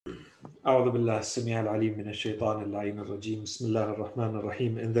أعوذ بالله السميع العليم من الشيطان اللعين الرجيم بسم الله الرحمن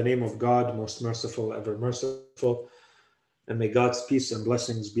الرحيم. In the name of God, most merciful, ever merciful, and may God's peace and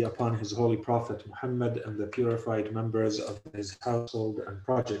blessings be upon His holy Prophet Muhammad and the purified members of His household and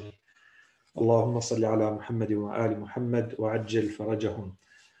progeny. Allahumma salli ala Muhammad wa ali Muhammad wa ajil farajahum.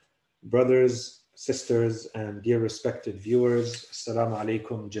 Brothers, sisters, and dear respected viewers, Assalamu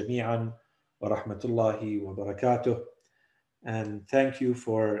alaikum jami'an wa rahmatullahi wa barakatuh. And thank you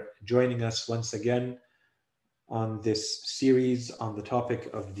for joining us once again on this series on the topic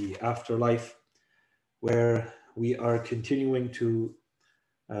of the afterlife, where we are continuing to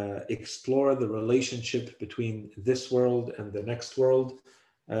explore the relationship between this world and the next world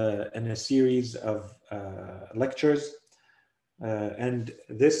in a series of lectures. And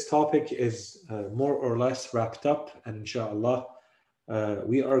this topic is more or less wrapped up, and inshallah,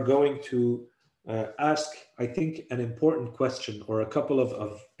 we are going to ask, I think, an important question or a couple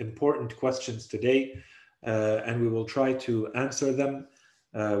of important questions today, and we will try to answer them,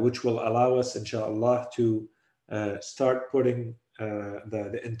 which will allow us, inshallah, to start putting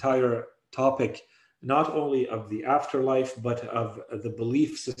the entire topic, not only of the afterlife, but of the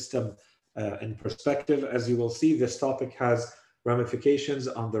belief system in perspective. As you will see, this topic has ramifications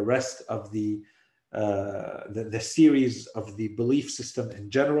on the rest of the series of the belief system in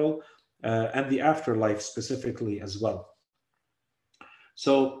general, and the afterlife specifically as well.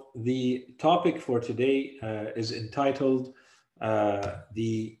 So the topic for today is entitled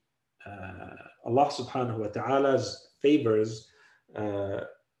the Allah subhanahu wa ta'ala's favors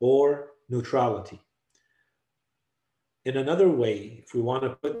or neutrality. In another way, if we want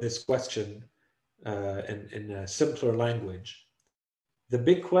to put this question in a simpler language, the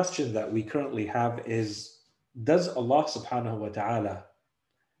big question that we currently have is, does Allah subhanahu wa ta'ala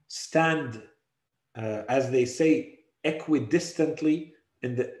stand, as they say, equidistantly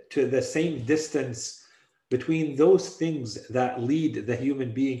to the same distance between those things that lead the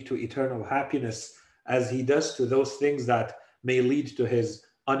human being to eternal happiness as he does to those things that may lead to his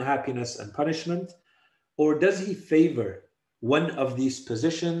unhappiness and punishment? Or does he favor one of these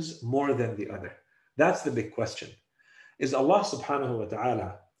positions more than the other? That's the big question. Is Allah subhanahu wa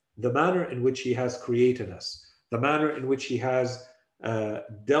ta'ala, the manner in which He has created us, the manner in which He has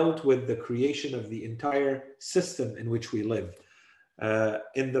dealt with the creation of the entire system in which we live,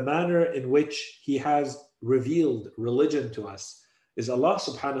 in the manner in which He has revealed religion to us, is Allah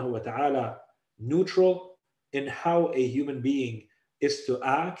subhanahu wa ta'ala neutral in how a human being is to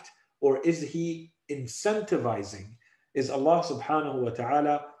act, or is He incentivizing? Is Allah subhanahu wa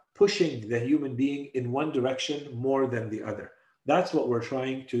ta'ala pushing the human being in one direction more than the other? That's what we're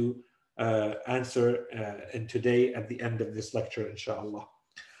trying to answer in today at the end of this lecture, inshallah.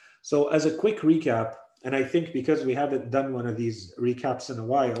 So as a quick recap, and I think because we haven't done one of these recaps in a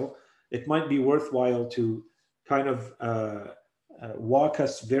while, it might be worthwhile to kind of walk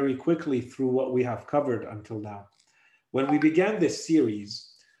us very quickly through what we have covered until now. When we began this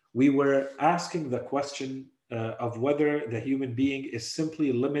series, we were asking the question of whether the human being is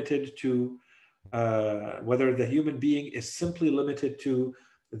simply limited to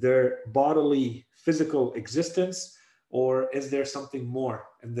their bodily physical existence, or is there something more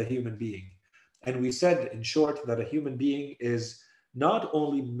in the human being? And we said, in short, that a human being is not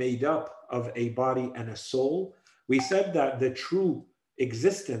only made up of a body and a soul. We said that the true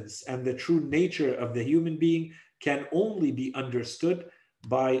existence and the true nature of the human being can only be understood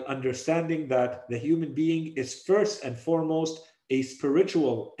by understanding that the human being is first and foremost a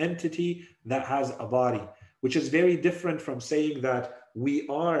spiritual entity that has a body, which is very different from saying that we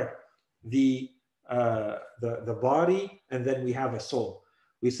are the body and then we have a soul.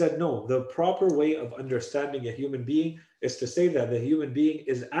 We said no, the proper way of understanding a human being is to say that the human being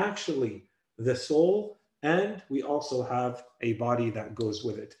is actually the soul, and we also have a body that goes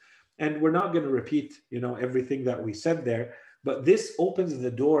with it. And we're not going to repeat, everything that we said there, but this opens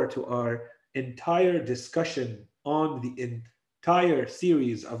the door to our entire discussion on the entire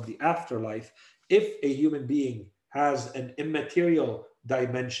series of the afterlife. If a human being has an immaterial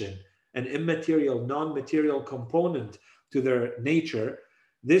dimension, an immaterial, non-material component to their nature,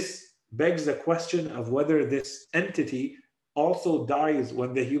 this begs the question of whether this entity also dies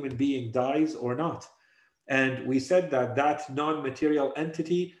when the human being dies or not. And we said that that non-material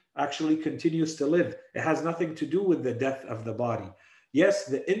entity actually continues to live. It has nothing to do with the death of the body. Yes,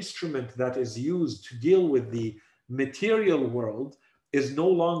 the instrument that is used to deal with the material world is no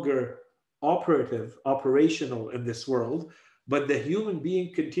longer operational in this world, but the human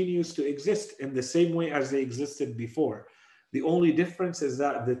being continues to exist in the same way as they existed before. The only difference is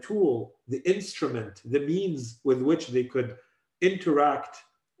that the tool, the instrument, the means with which they could interact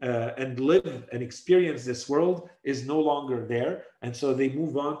and live and experience this world is no longer there. And so they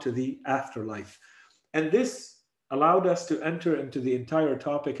move on to the afterlife. And this allowed us to enter into the entire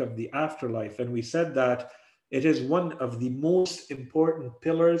topic of the afterlife. And we said that it is one of the most important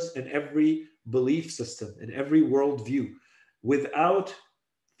pillars in every belief system, in every worldview. Without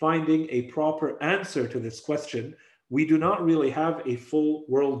finding a proper answer to this question, we do not really have a full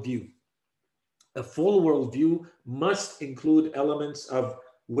worldview. A full worldview must include elements of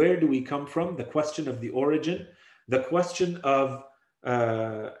where do we come from, the question of the origin, the question of,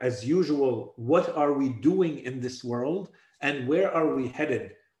 as usual, what are we doing in this world and where are we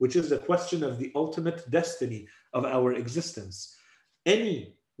headed, which is the question of the ultimate destiny of our existence.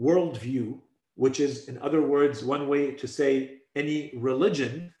 Any worldview, which is, in other words, one way to say any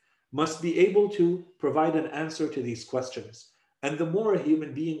religion, must be able to provide an answer to these questions. And the more a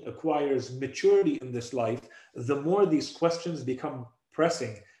human being acquires maturity in this life, the more these questions become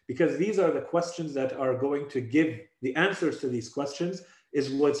pressing, because these are the questions that are going to give the answers to these questions, is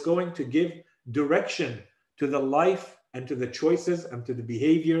what's going to give direction to the life and to the choices and to the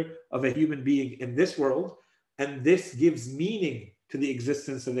behavior of a human being in this world. And this gives meaning to the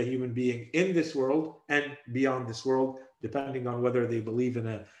existence of the human being in this world and beyond this world, depending on whether they believe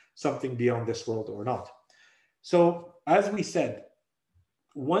in something beyond this world or not. So, as we said,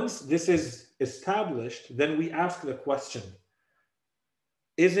 once this is established, then we ask the question,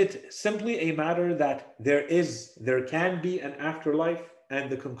 is it simply a matter that there can be an afterlife? And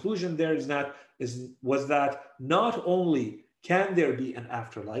the conclusion there was that not only can there be an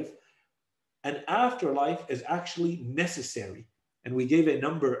afterlife is actually necessary. And we gave a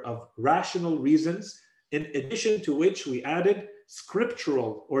number of rational reasons, in addition to which we added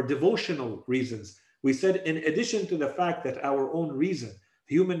scriptural or devotional reasons. We said, in addition to the fact that our own reason,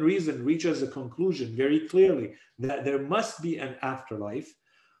 human reason, reaches a conclusion very clearly that there must be an afterlife,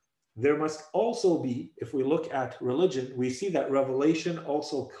 there must also be, if we look at religion, we see that revelation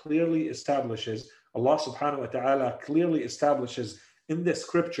also clearly establishes, Allah subhanahu wa ta'ala clearly establishes in the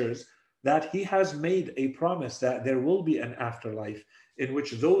scriptures that He has made a promise that there will be an afterlife in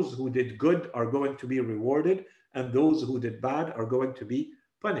which those who did good are going to be rewarded and those who did bad are going to be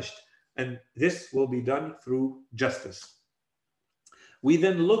punished. And this will be done through justice. We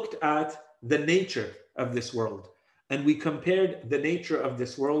then looked at the nature of this world, and we compared the nature of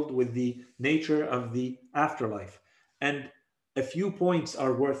this world with the nature of the afterlife. And a few points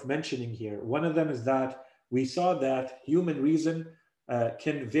are worth mentioning here. One of them is that we saw that human reason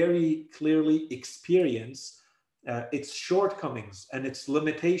can very clearly experience its shortcomings and its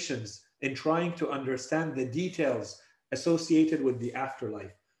limitations in trying to understand the details associated with the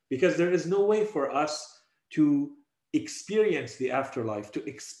afterlife. Because there is no way for us to experience the afterlife, to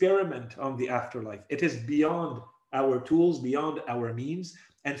experiment on the afterlife. It is beyond our tools, beyond our means.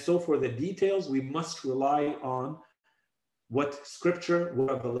 And so for the details, we must rely on what scripture,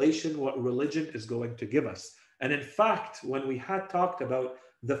 what revelation, what religion is going to give us. And in fact, when we had talked about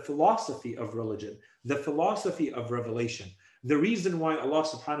the philosophy of religion, the philosophy of revelation, the reason why Allah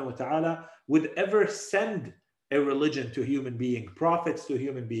subhanahu wa ta'ala would ever send a religion to human being, prophets to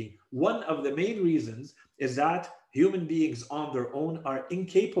human being, one of the main reasons is that human beings on their own are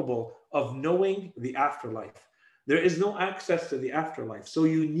incapable of knowing the afterlife. There is no access to the afterlife. So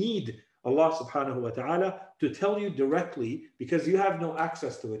you need Allah subhanahu wa ta'ala to tell you directly, because you have no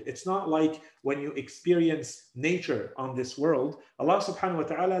access to it. It's not like when you experience nature on this world. Allah subhanahu wa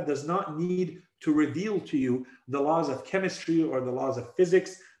ta'ala does not need to reveal to you the laws of chemistry or the laws of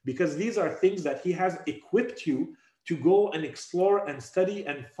physics, because these are things that He has equipped you to go and explore and study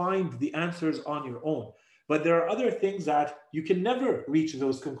and find the answers on your own. But there are other things that you can never reach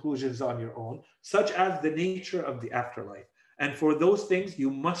those conclusions on your own, such as the nature of the afterlife. And for those things,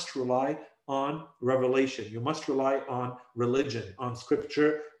 you must rely on revelation. You must rely on religion, on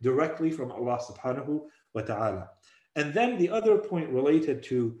scripture directly from Allah subhanahu wa ta'ala. And then the other point related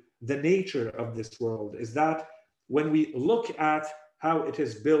to the nature of this world is that when we look at how it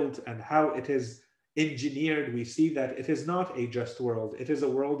is built and how it is engineered, we see that it is not a just world. It is a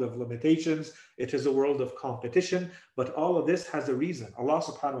world of limitations. It is a world of competition. But all of this has a reason. Allah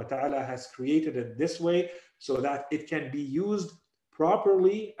subhanahu wa ta'ala has created it this way so that it can be used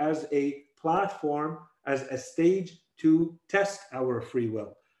properly as a platform, as a stage to test our free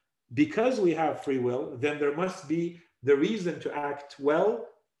will. Because we have free will, then there must be the reason to act well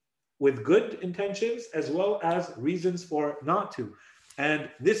with good intentions, as well as reasons for not to.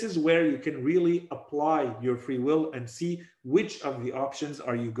 And this is where you can really apply your free will and see which of the options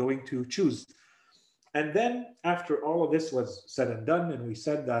are you going to choose. And then after all of this was said and done, and we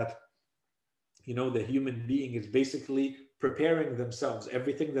said that, the human being is basically preparing themselves.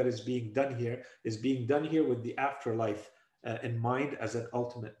 Everything that is being done here is being done here with the afterlife in mind as an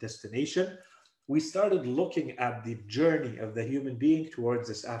ultimate destination. We started looking at the journey of the human being towards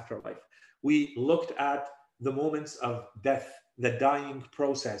this afterlife. We looked at the moments of death, the dying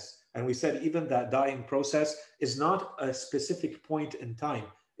process. And we said even that dying process is not a specific point in time.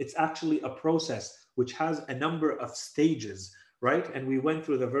 It's actually a process which has a number of stages, right? And we went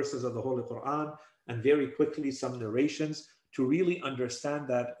through the verses of the Holy Quran and very quickly some narrations to really understand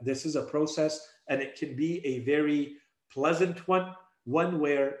that this is a process and it can be a very pleasant one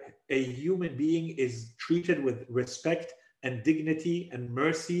where a human being is treated with respect and dignity and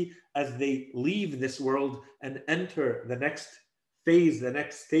mercy as they leave this world and enter the next phase, the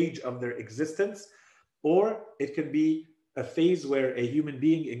next stage of their existence. Or it can be a phase where a human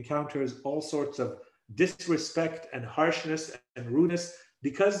being encounters all sorts of disrespect and harshness and rudeness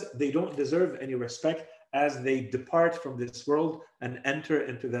because they don't deserve any respect as they depart from this world and enter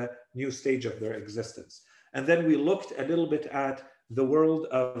into the new stage of their existence. And then we looked a little bit at the world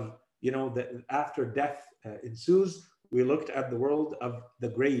of, the after death ensues. We looked at the world of the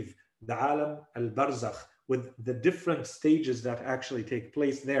grave, the alam al-barzakh, with the different stages that actually take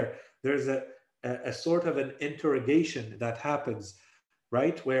place there. There's a sort of an interrogation that happens,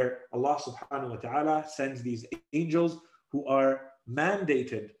 right? Where Allah subhanahu wa ta'ala sends these angels who are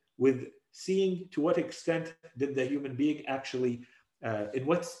mandated with seeing to what extent did the human being actually, in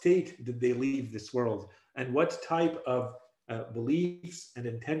what state did they leave this world, and what type of beliefs and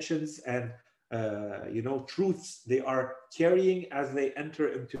intentions and truths they are carrying as they enter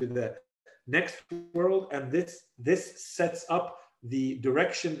into the next world. And this sets up the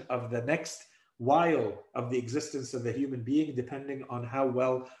direction of the next while of the existence of the human being, depending on how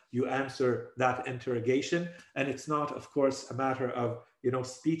well you answer that interrogation. And it's not, of course, a matter of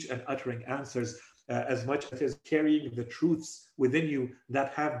speech and uttering answers, as much as it is carrying the truths within you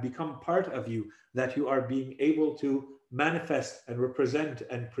that have become part of you, that you are being able to manifest and represent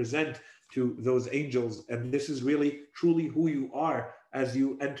and present to those angels. And this is really truly who you are as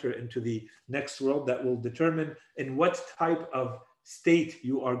you enter into the next world, that will determine in what type of state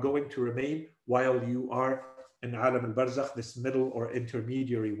you are going to remain while you are in alam al-barzakh, this middle or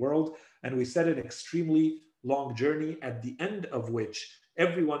intermediary world. And we said an extremely long journey, at the end of which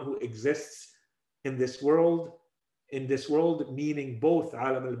everyone who exists in this world meaning both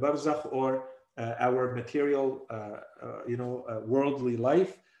alam al-barzakh or our material worldly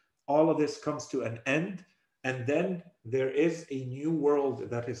life, all of this comes to an end. And then there is a new world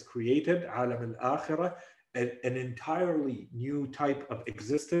that is created, alam al-akhirah, an entirely new type of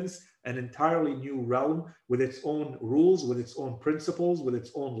existence, an entirely new realm with its own rules, with its own principles, with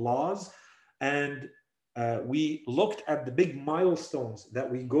its own laws. And we looked at the big milestones that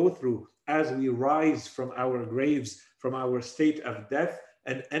we go through as we rise from our graves, from our state of death,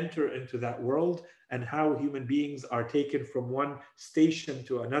 and enter into that world, and how human beings are taken from one station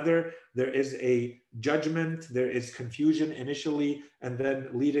to another. There is a judgment, there is confusion initially, and then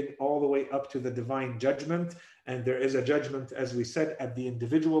leading all the way up to the divine judgment. And there is a judgment, as we said, at the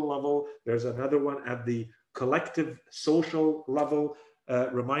individual level. There's another one at the collective social level,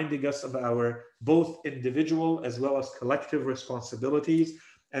 reminding us of our both individual as well as collective responsibilities.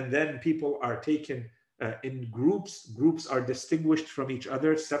 And then people are taken in groups. Groups are distinguished from each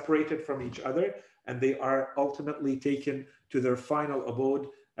other, separated from each other, and they are ultimately taken to their final abode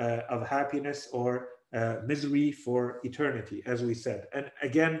of happiness or misery for eternity, as we said. And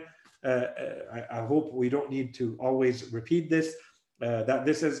again, I hope we don't need to always repeat this, that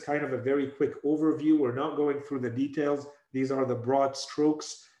this is kind of a very quick overview. We're not going through the details. These are the broad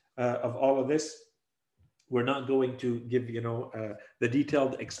strokes of all of this. We're not going to give, the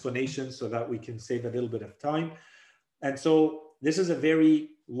detailed explanation so that we can save a little bit of time. And so this is a very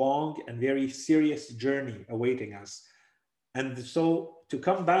long and very serious journey awaiting us. And so to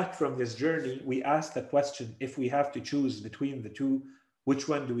come back from this journey, we ask the question, if we have to choose between the two, which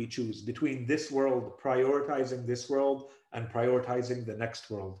one do we choose? Between this world, prioritizing this world, and prioritizing the next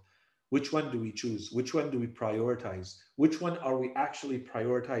world. Which one do we choose? Which one do we prioritize? Which one are we actually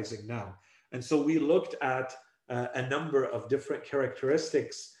prioritizing now? And so we looked at a number of different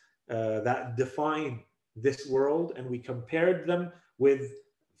characteristics that define this world, and we compared them with,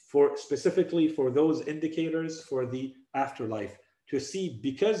 specifically for those indicators for the afterlife, to see,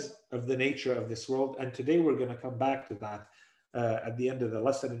 because of the nature of this world. And today we're going to come back to that at the end of the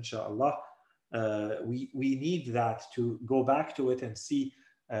lesson, inshallah. We need that to go back to it and see,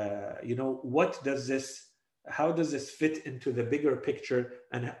 how does this fit into the bigger picture,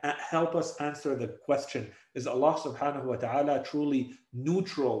 and help us answer the question, is Allah subhanahu wa ta'ala truly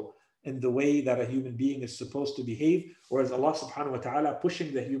neutral in the way that a human being is supposed to behave, or is Allah subhanahu wa ta'ala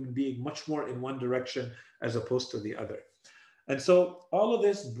pushing the human being much more in one direction as opposed to the other? And so all of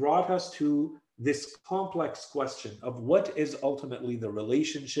this brought us to this complex question of what is ultimately the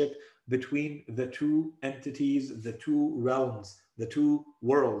relationship between the two entities, the two realms, the two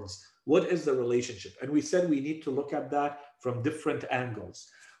worlds. What is the relationship? And we said we need to look at that from different angles.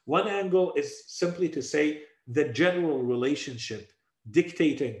 One angle is simply to say the general relationship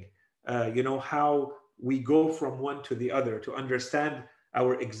dictating, how we go from one to the other to understand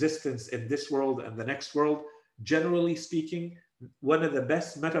our existence in this world and the next world. Generally speaking, one of the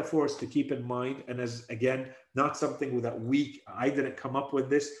best metaphors to keep in mind, and as again, not something that I didn't come up with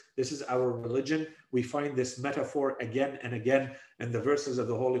this is our religion. We find this metaphor again and again in the verses of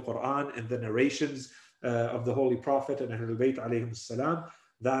the Holy Quran and the narrations of the Holy Prophet and Ahlul Bayt alayhim salam,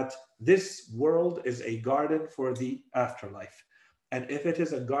 that this world is a garden for the afterlife. And if it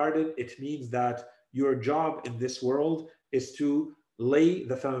is a garden, it means that your job in this world is to lay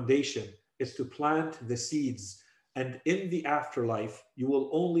the foundation, is to plant the seeds. And in the afterlife, you will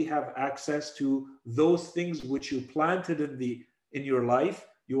only have access to those things which you planted in your life.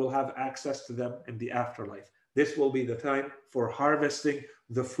 You will have access to them in the afterlife. This will be the time for harvesting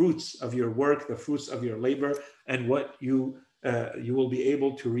the fruits of your work, the fruits of your labor, and what you will be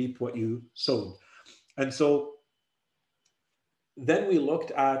able to reap what you sowed. And so then we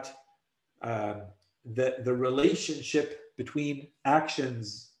looked at the relationship between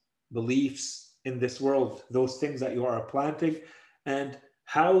actions, beliefs in this world, those things that you are planting, and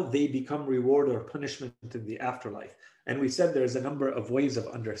how they become reward or punishment in the afterlife. And we said there's a number of ways of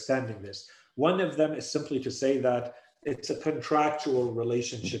understanding this. One of them is simply to say that it's a contractual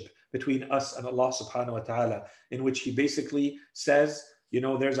relationship between us and Allah subhanahu wa ta'ala, in which He basically says,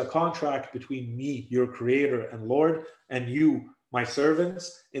 there's a contract between me, your creator and Lord, and you, my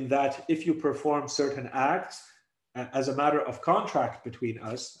servants, in that if you perform certain acts, as a matter of contract between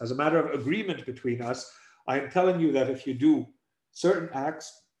us, as a matter of agreement between us, I am telling you that if you do certain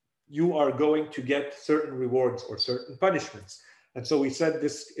acts, you are going to get certain rewards or certain punishments. And so we said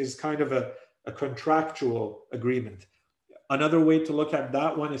this is kind of a contractual agreement. Another way to look at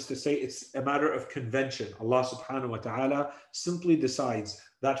that one is to say it's a matter of convention. Allah subhanahu wa ta'ala simply decides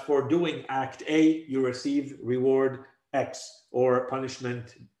that for doing act A, you receive reward X or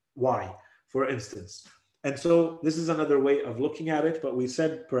punishment Y, for instance. And so this is another way of looking at it, but we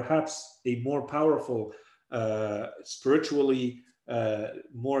said perhaps a more powerful, spiritually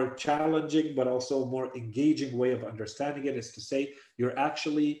more challenging, but also more engaging way of understanding it is to say you're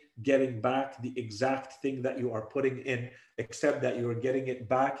actually getting back the exact thing that you are putting in, except that you're getting it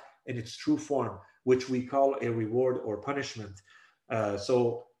back in its true form, which we call a reward or punishment.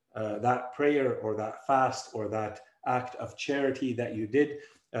 So that prayer or that fast or that act of charity that you did,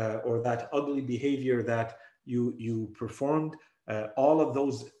 or that ugly behavior that you performed, all of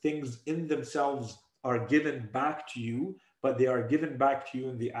those things in themselves are given back to you, but they are given back to you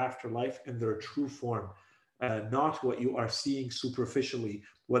in the afterlife in their true form, not what you are seeing superficially,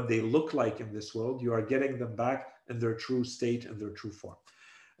 what they look like in this world. You are getting them back in their true state and their true form.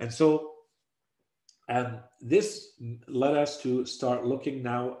 And so this led us to start looking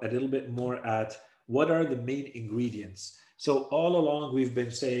now a little bit more at what are the main ingredients. So all along we've been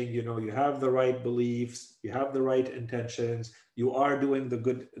saying, you have the right beliefs, you have the right intentions, you are doing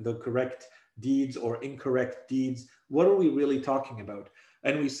the correct deeds or incorrect deeds. What are we really talking about?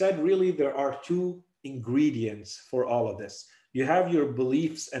 And we said really there are two ingredients for all of this. You have your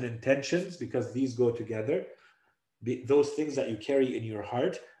beliefs and intentions, because these go together, those things that you carry in your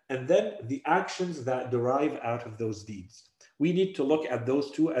heart, and then the actions that derive out of those deeds. We need to look at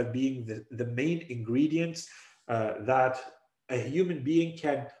those two as being the main ingredients that a human being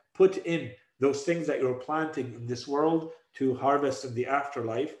can put in, those things that you're planting in this world to harvest in the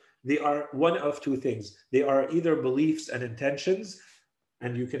afterlife. They are one of two things. They are either beliefs and intentions,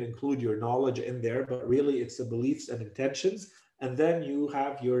 and you can include your knowledge in there, but really it's the beliefs and intentions. And then you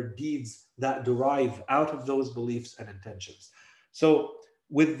have your deeds that derive out of those beliefs and intentions. So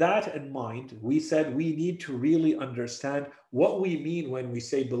with that in mind, we said we need to really understand what we mean when we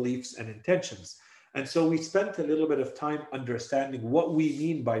say beliefs and intentions. And so we spent a little bit of time understanding what we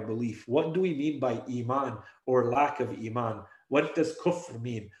mean by belief. What do we mean by iman or lack of iman? What does kufr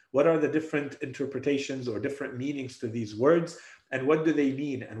mean? What are the different interpretations or different meanings to these words? And what do they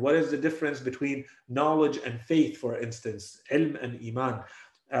mean? And what is the difference between knowledge and faith, for instance, ilm and iman?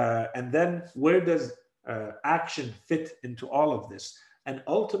 And then where does action fit into all of this? And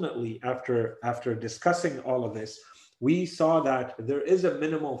ultimately, after discussing all of this, we saw that there is a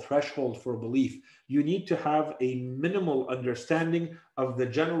minimal threshold for belief. You need to have a minimal understanding of the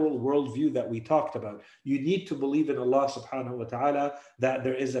general worldview that we talked about. You need to believe in Allah subhanahu wa ta'ala, that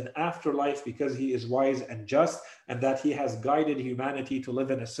there is an afterlife because He is wise and just, and that He has guided humanity to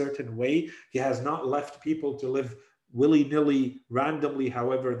live in a certain way. He has not left people to live willy-nilly, randomly,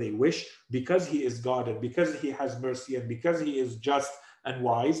 however they wish, because He is God and because He has mercy and because He is just and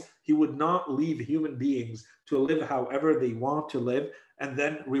wise. He would not leave human beings to live however they want to live and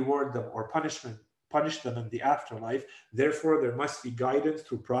then reward them or punish them in the afterlife. Therefore, there must be guidance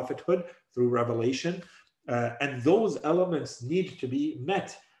through prophethood, through revelation, and those elements need to be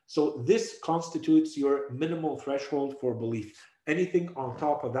met. So this constitutes your minimal threshold for belief. Anything on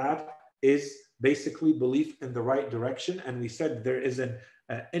top of that is basically belief in the right direction. And we said there is an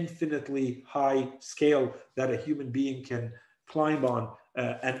infinitely high scale that a human being can climb on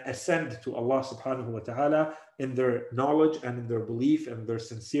and ascend to Allah subhanahu wa ta'ala in their knowledge and in their belief and their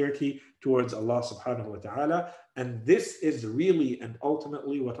sincerity towards Allah subhanahu wa ta'ala. And this is really and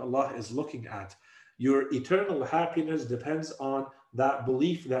ultimately what Allah is looking at. Your eternal happiness depends on that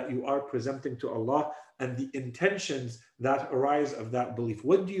belief that you are presenting to Allah and the intentions that arise of that belief.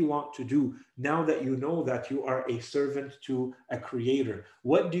 What do you want to do now that you know that you are a servant to a creator?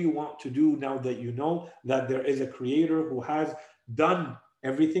 What do you want to do now that you know that there is a creator who has done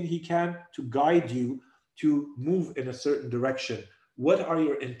everything He can to guide you to move in a certain direction? What are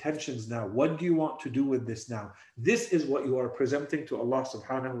your intentions now? What do you want to do with this now? This is what you are presenting to Allah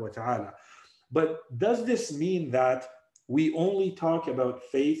subhanahu wa ta'ala. But does this mean that we only talk about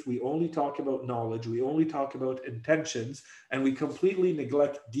faith, we only talk about knowledge, we only talk about intentions, and we completely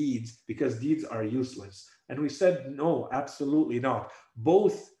neglect deeds because deeds are useless? And we said, no, absolutely not.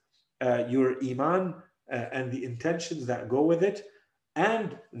 Both your iman and the intentions that go with it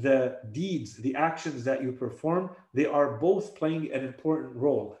and the deeds, the actions that you perform, they are both playing an important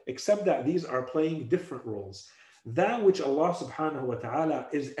role, except that these are playing different roles. That which Allah subhanahu wa ta'ala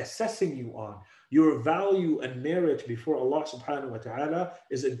is assessing you on, your value and merit before Allah subhanahu wa ta'ala,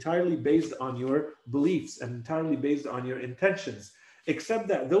 is entirely based on your beliefs and entirely based on your intentions. Except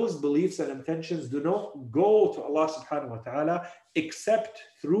that those beliefs and intentions do not go to Allah subhanahu wa ta'ala except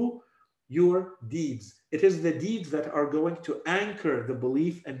through your deeds. It is the deeds that are going to anchor the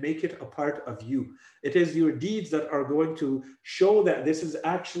belief and make it a part of you. It is your deeds that are going to show that this is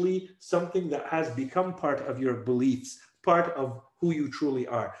actually something that has become part of your beliefs, part of who you truly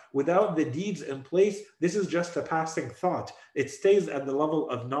are. Without the deeds in place, this is just a passing thought. It stays at the level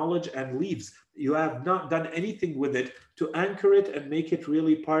of knowledge and leaves. You have not done anything with it to anchor it and make it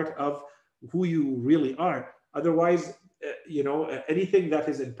really part of who you really are. Otherwise, anything that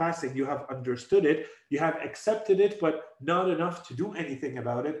is in passing, you have understood it, you have accepted it, but not enough to do anything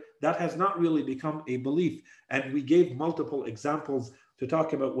about it. That has not really become a belief. And we gave multiple examples to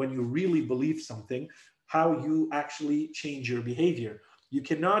talk about when you really believe something, how you actually change your behavior. You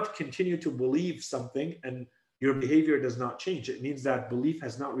cannot continue to believe something and your behavior does not change. It means that belief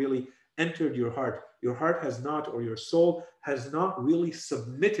has not really entered your heart. Your heart has not, or your soul has not really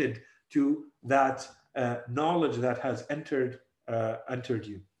submitted to that knowledge that has entered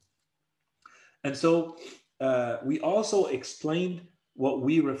you. And so we also explained what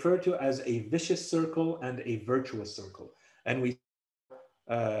we refer to as a vicious circle and a virtuous circle. And we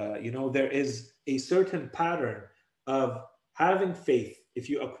there is a certain pattern of having faith. If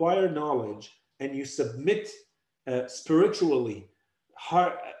you acquire knowledge and you submit spiritually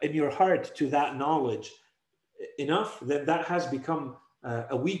in your heart to that knowledge enough, then that has become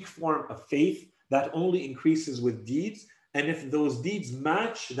a weak form of faith that only increases with deeds. And if those deeds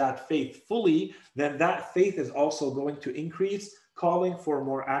match that faith fully, then that faith is also going to increase, calling for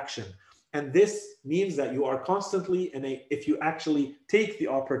more action. And this means that you are constantly if you actually take the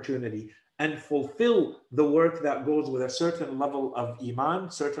opportunity and fulfill the work that goes with a certain level of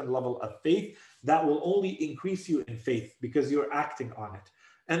iman, certain level of faith, that will only increase you in faith because you're acting on it.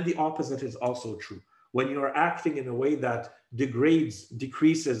 And the opposite is also true. When you're acting in a way that degrades,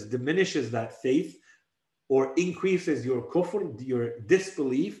 decreases, diminishes that faith, or increases your kufr, your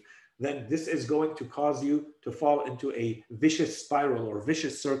disbelief, then this is going to cause you to fall into a vicious spiral or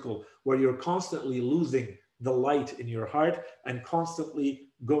vicious circle where you're constantly losing the light in your heart and constantly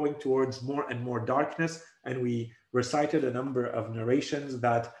going towards more and more darkness. And we recited a number of narrations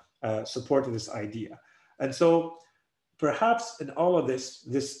that support this idea. And so perhaps in all of this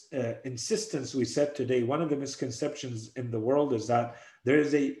insistence we said today, one of the misconceptions in the world is that there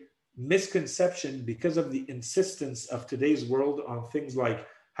is a misconception because of the insistence of today's world on things like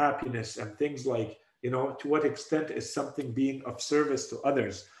happiness and things like, to what extent is something being of service to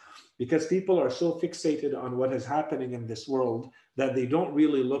others. because people are so fixated on what is happening in this world that they don't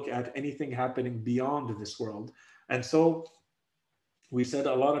really look at anything happening beyond this world. And so we said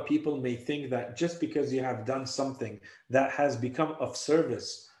a lot of people may think that just because you have done something that has become of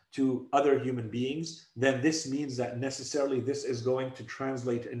service to other human beings, then this means that necessarily this is going to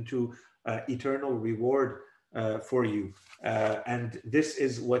translate into eternal reward for you. And this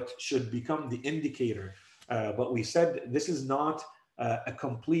is what should become the indicator. But we said this is not a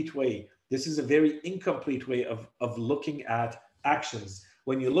complete way. This is a very incomplete way of looking at actions.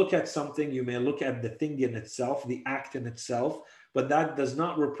 When you look at something, you may look at the thing in itself, the act in itself, but that does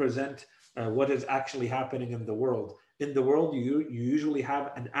not represent what is actually happening in the world. In the world, you usually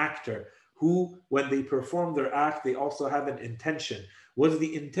have an actor who, when they perform their act, they also have an intention. Was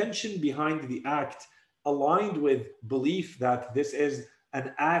the intention behind the act aligned with belief that this is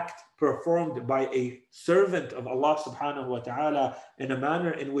an act performed by a servant of Allah subhanahu wa ta'ala in a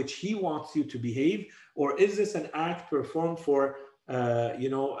manner in which he wants you to behave? Or is this an act performed for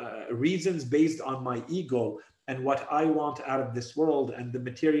reasons based on my ego and what I want out of this world and the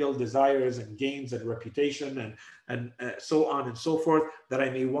material desires and gains and reputation and so on and so forth that I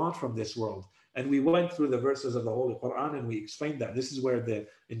may want from this world? And we went through the verses of the Holy Quran and we explained that this is where the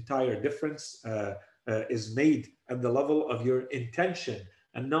entire difference is made at the level of your intention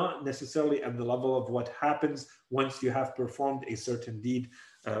and not necessarily at the level of what happens once you have performed a certain deed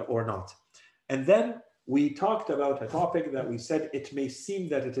or not. And then we talked about a topic that we said it may seem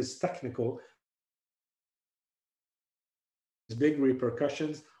that it is technical, big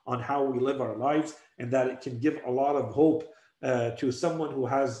repercussions on how we live our lives, and that it can give a lot of hope to someone who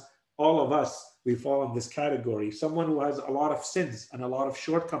has, all of us, we fall in this category, someone who has a lot of sins and a lot of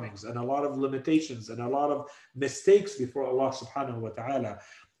shortcomings and a lot of limitations and a lot of mistakes before Allah subhanahu wa ta'ala.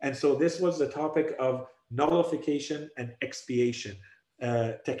 And so this was the topic of nullification and expiation,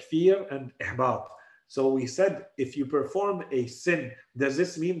 takfir and ihbat. So we said, if you perform a sin, does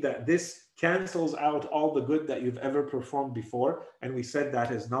this mean that this cancels out all the good that you've ever performed before? And we said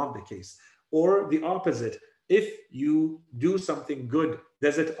that is not the case. Or the opposite, if you do something good,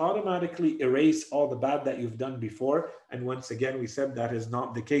 does it automatically erase all the bad that you've done before? And once again, we said that is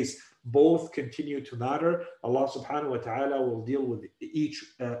not the case. Both continue to matter. Allah subhanahu wa ta'ala will deal with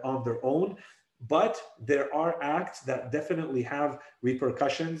each on their own. But there are acts that definitely have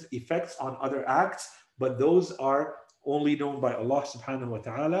repercussions, effects on other acts, but those are only known by Allah subhanahu wa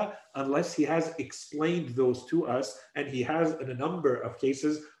ta'ala unless He has explained those to us. And He has in a number of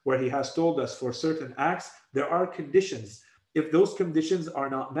cases where He has told us for certain acts, there are conditions. If those conditions are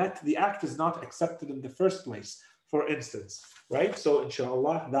not met, the act is not accepted in the first place, for instance, right? So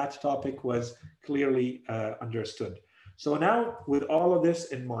inshallah, that topic was clearly understood. So now with all of this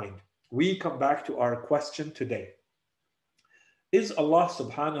in mind, we come back to our question today. Is Allah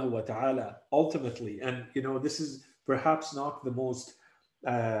subhanahu wa ta'ala ultimately, and this is perhaps not the most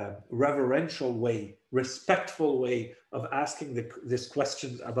reverential way, respectful way of asking this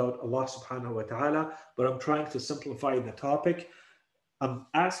question about Allah subhanahu wa ta'ala, but I'm trying to simplify the topic. I'm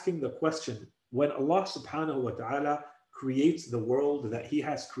asking the question, when Allah subhanahu wa ta'ala creates the world that He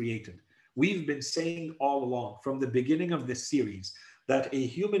has created, we've been saying all along from the beginning of this series that a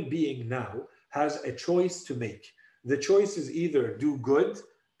human being now has a choice to make. The choice is either do good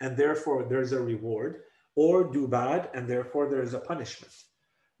and therefore there's a reward, or do bad and therefore there's a punishment.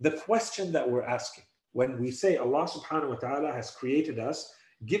 The question that we're asking when we say Allah subhanahu wa ta'ala has created us,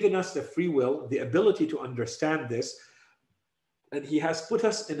 given us the free will, the ability to understand this, and He has put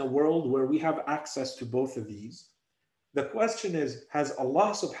us in a world where we have access to both of these. The question is, has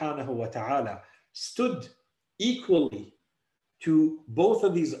Allah subhanahu wa ta'ala stood equally to both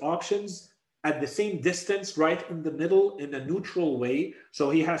of these options at the same distance, right in the middle, in a neutral way?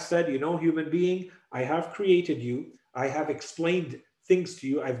 So He has said, human being, I have created you, I have explained things to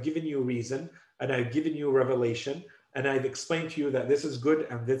you, I've given you reason, and I've given you revelation, and I've explained to you that this is good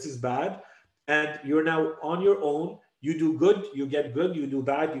and this is bad, and you're now on your own. You do good, you get good, you do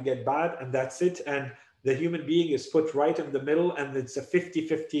bad, you get bad, and that's it. And the human being is put right in the middle, and it's a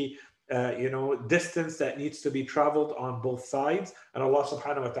 50-50 distance that needs to be traveled on both sides, and Allah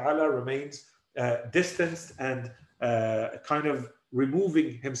subhanahu wa ta'ala remains distanced and kind of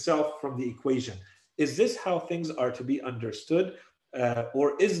removing Himself from the equation. Is this how things are to be understood?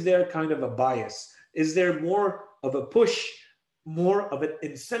 Or is there kind of a bias? Is there more of a push, more of an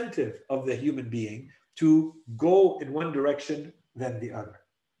incentive of the human being to go in one direction than the other?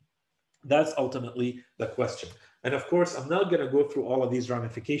 That's ultimately the question. And of course, I'm not going to go through all of these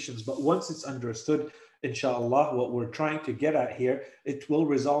ramifications, but once it's understood, inshallah, what we're trying to get at here, it will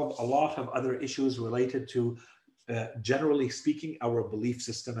resolve a lot of other issues related to generally speaking, our belief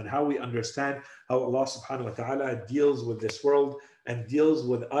system and how we understand how Allah subhanahu wa ta'ala deals with this world and deals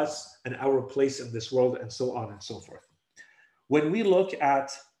with us and our place in this world, and so on and so forth. When we look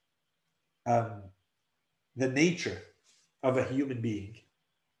at the nature of a human being,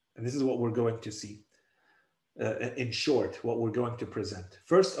 and this is what we're going to see, in short, what we're going to present.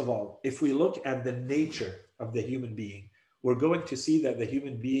 First of all, if we look at the nature of the human being, we're going to see that the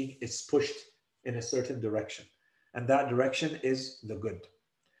human being is pushed in a certain direction, and that direction is the good.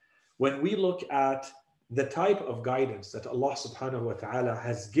 When we look at the type of guidance that Allah subhanahu wa ta'ala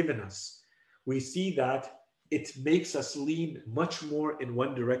has given us, we see that it makes us lean much more in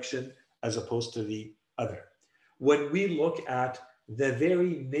one direction as opposed to the other. When we look at the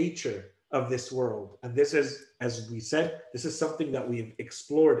very nature of this world, and this is, as we said, this is something that we've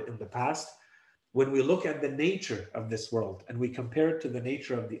explored in the past. When we look at the nature of this world and we compare it to the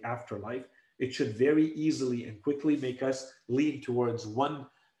nature of the afterlife, it should very easily and quickly make us lean towards one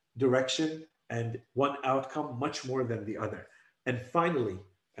direction and one outcome much more than the other. And finally,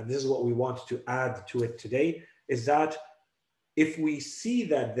 and this is what we want to add to it today, is that if we see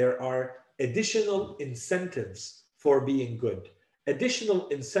that there are additional incentives for being good, additional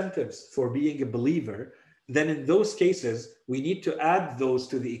incentives for being a believer, then in those cases, we need to add those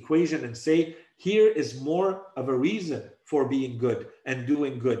to the equation and say, here is more of a reason for being good and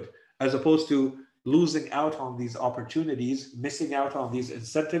doing good, as opposed to losing out on these opportunities, missing out on these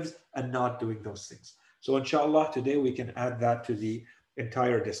incentives and not doing those things. So inshallah, today we can add that to the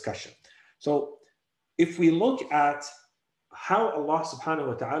entire discussion. So if we look at how Allah subhanahu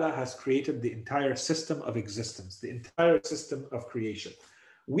wa ta'ala has created the entire system of existence, the entire system of creation.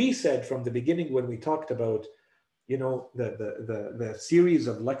 We said from the beginning when we talked about, the series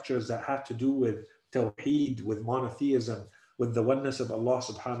of lectures that had to do with Tawheed, with monotheism, with the oneness of Allah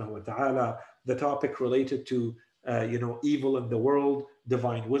subhanahu wa ta'ala, the topic related to, evil in the world,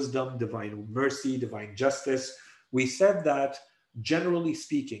 divine wisdom, divine mercy, divine justice. We said that generally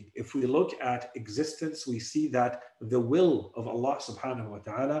speaking, if we look at existence, we see that the will of Allah subhanahu wa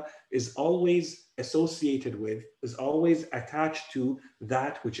ta'ala is always associated with, is always attached to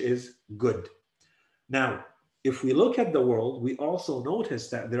that which is good. Now, if we look at the world, we also notice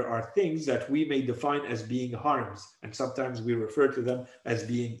that there are things that we may define as being harms, and sometimes we refer to them as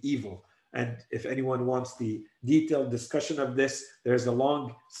being evil. And if anyone wants the detailed discussion of this, there's a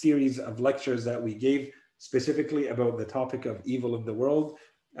long series of lectures that we gave specifically about the topic of evil in the world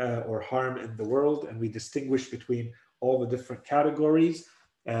or harm in the world. And we distinguish between all the different categories.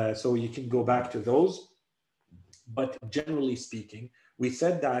 So you can go back to those. But generally speaking, we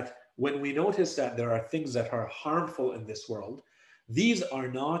said that when we notice that there are things that are harmful in this world, these are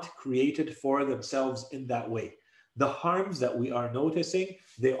not created for themselves in that way. The harms that we are noticing,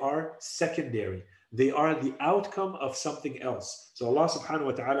 they are secondary. They are the outcome of something else. So Allah subhanahu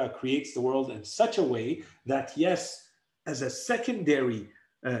wa ta'ala creates the world in such a way that, yes, as a secondary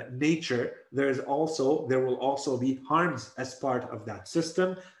nature, there will also be harms as part of that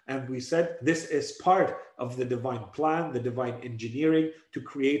system. And we said this is part of the divine plan, the divine engineering to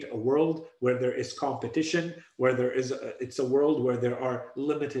create a world where there is competition, where it's a world where there are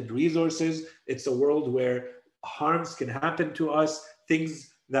limited resources. It's a world where harms can happen to us,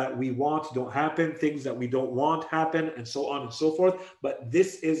 things that we want don't happen, things that we don't want happen, and so on and so forth. But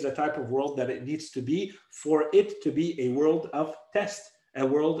this is the type of world that it needs to be for it to be a world of test, a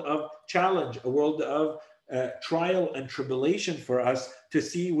world of challenge, a world of trial and tribulation for us to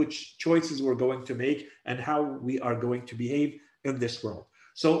see which choices we're going to make and how we are going to behave in this world.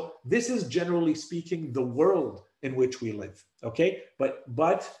 So this is generally speaking the world in which we live, okay?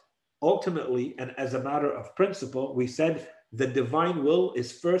 But ultimately, and as a matter of principle, we said the divine will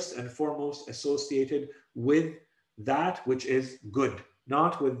is first and foremost associated with that which is good,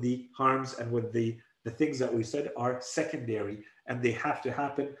 not with the harms and with the things that we said are secondary, and they have to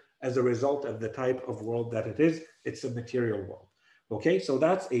happen as a result of the type of world that it is. It's a material world. Okay, so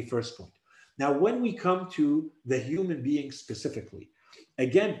that's a first point. Now, when we come to the human being specifically,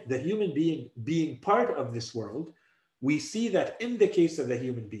 again, the human being part of this world, we see that in the case of the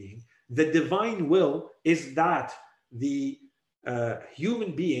human being, the divine will is that the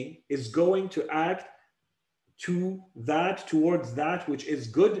human being is going to act towards that which is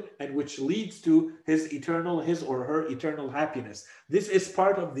good and which leads to his or her eternal happiness. This is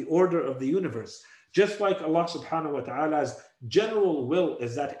part of the order of the universe. Just like Allah subhanahu wa ta'ala's general will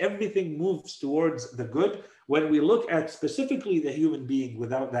is that everything moves towards the good, when we look at specifically the human being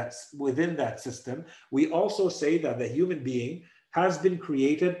within that system, we also say that the human being has been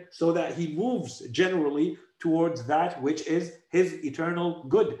created so that he moves generally towards that which is his eternal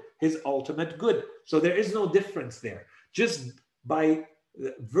good, his ultimate good. So there is no difference there. Just by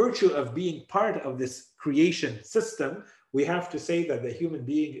the virtue of being part of this creation system, we have to say that the human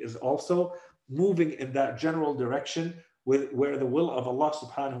being is also moving in that general direction with where the will of Allah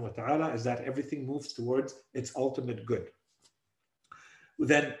subhanahu wa ta'ala is that everything moves towards its ultimate good.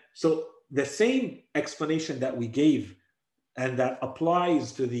 Then, so the same explanation that we gave and that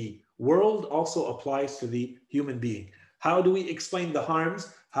applies to the world also applies to the human being. How do we explain the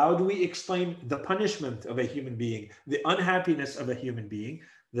harms? How do we explain the punishment of a human being, the unhappiness of a human being?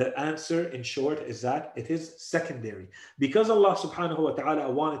 The answer, in short, is that it is secondary. Because Allah subhanahu wa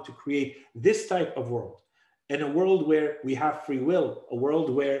ta'ala wanted to create this type of world, in a world where we have free will, a world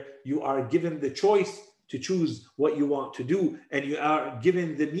where you are given the choice to choose what you want to do, and you are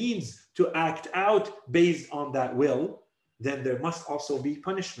given the means to act out based on that will, then there must also be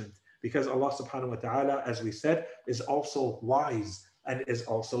punishment. Because Allah subhanahu wa ta'ala, as we said, is also wise and is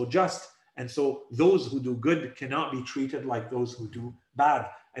also just. And so those who do good cannot be treated like those who do bad.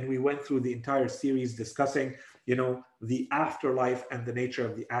 And we went through the entire series discussing, the afterlife and the nature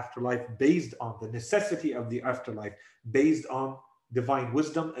of the afterlife based on the necessity of the afterlife, based on divine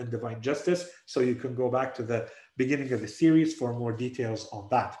wisdom and divine justice. So you can go back to the beginning of the series for more details on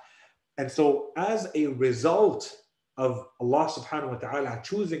that. And so as a result of Allah subhanahu wa ta'ala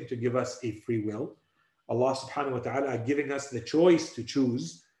choosing to give us a free will, Allah subhanahu wa ta'ala giving us the choice to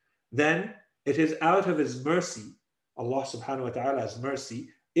choose, then it is out of His mercy, Allah subhanahu wa ta'ala's mercy,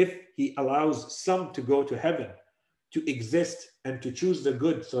 if He allows some to go to heaven, to exist and to choose the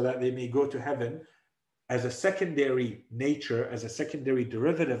good so that they may go to heaven. As a secondary nature, as a secondary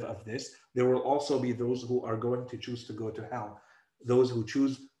derivative of this, there will also be those who are going to choose to go to hell, those who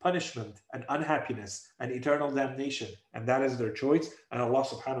choose punishment and unhappiness and eternal damnation, and that is their choice, and Allah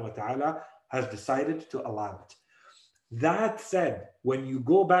subhanahu wa ta'ala has decided to allow it. That said, when you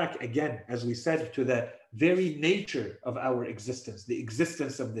go back again, as we said, to the very nature of our existence, the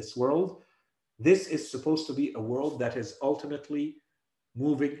existence of this world, this is supposed to be a world that is ultimately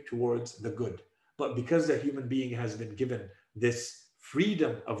moving towards the good. But because the human being has been given this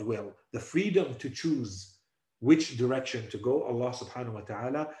freedom of will, the freedom to choose which direction to go, Allah subhanahu wa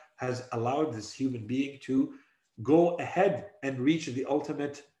ta'ala has allowed this human being to go ahead and reach the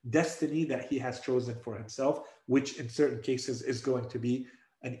ultimate destiny that he has chosen for himself, which in certain cases is going to be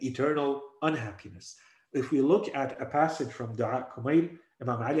an eternal unhappiness. If we look at a passage from Dua Kumail,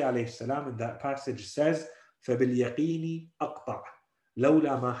 Imam Ali alayhi salam in that passage says, فَبِالْيَقِينِ أَقْطَعْ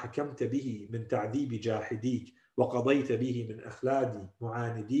لولا ما حكمت به من تعذيب جاحديك وقضيت به من إخلاد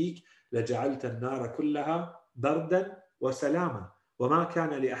معانديك لجعلت النار كلها بردا وسلاما وما كان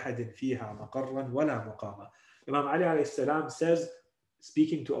لأحد فيها مقرا ولا مقاما. Imam Ali alayhi salam says,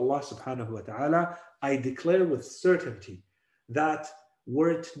 speaking to Allah subhanahu wa ta'ala, I declare with certainty that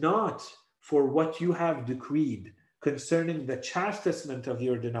were it not for what you have decreed concerning the chastisement of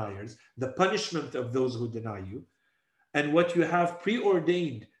your deniers, the punishment of those who deny you, and what you have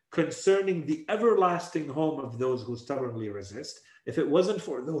preordained concerning the everlasting home of those who stubbornly resist, if it wasn't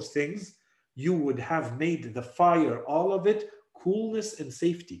for those things, you would have made the fire, all of it, coolness and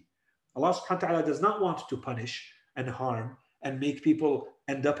safety. Allah subhanahu wa ta'ala does not want to punish and harm and make people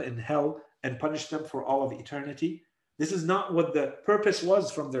end up in hell and punish them for all of eternity. This is not what the purpose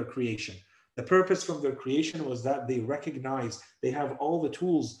was from their creation. The purpose from their creation was that they recognize, they have all the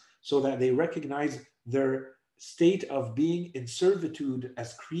tools so that they recognize their state of being in servitude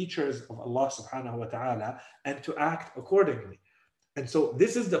as creatures of Allah subhanahu wa ta'ala and to act accordingly. And so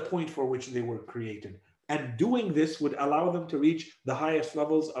this is the point for which they were created. And doing this would allow them to reach the highest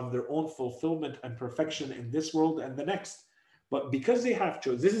levels of their own fulfillment and perfection in this world and the next. But because they have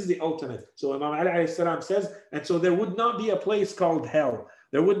chosen, this is the ultimate. So Imam Ali alayhi salam says, and so there would not be a place called hell.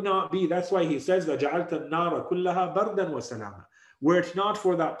 There would not be, that's why he says, لَجَعَلْتَ النَّارَ كُلَّهَا بَرْدًا وَسَلَامًا. Were it not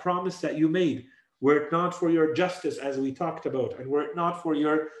for that promise that you made, were it not for your justice, as we talked about, and were it not for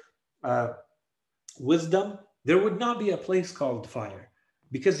your wisdom, there would not be a place called fire,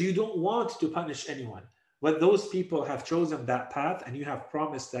 because you don't want to punish anyone. But those people have chosen that path, and you have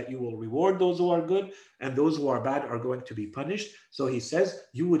promised that you will reward those who are good, and those who are bad are going to be punished. So he says,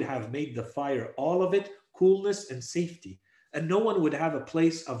 you would have made the fire, all of it, coolness and safety. And no one would have a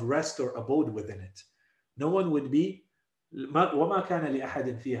place of rest or abode within it. No one would be, وَمَا كَانَ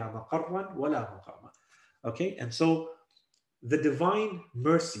لِأَحَدٍ فِيهَا مَقَرًّا وَلَا مُقَامًا. Okay, and so the divine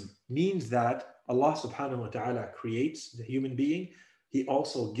mercy means that Allah subhanahu wa ta'ala creates the human being. He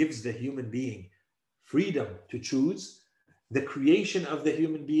also gives the human being freedom to choose. The creation of the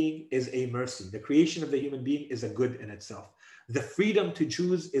human being is a mercy. The creation of the human being is a good in itself. The freedom to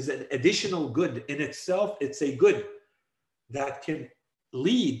choose is an additional good in itself. It's a good that can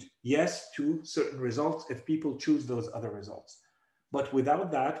lead, yes, to certain results if people choose those other results. But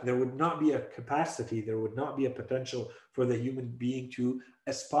without that, there would not be a capacity, there would not be a potential for the human being to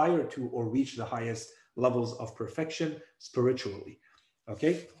aspire to or reach the highest levels of perfection spiritually.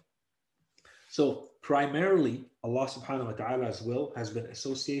 Okay? So primarily, Allah subhanahu wa ta'ala's will has been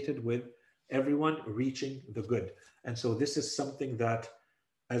associated with everyone reaching the good. And so this is something that,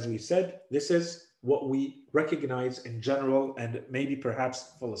 as we said, this is what we recognize in general and maybe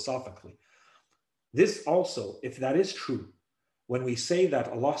perhaps philosophically. This also, if that is true, when we say that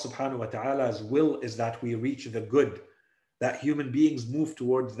Allah subhanahu wa ta'ala's will is that we reach the good, that human beings move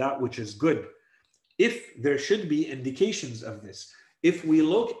towards that which is good, if there should be indications of this, if we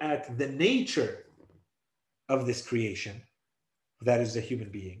look at the nature of this creation, that is the human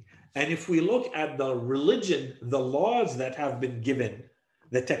being, and if we look at the religion, the laws that have been given,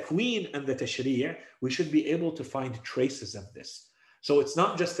 the takween and the tashri', we should be able to find traces of this. So it's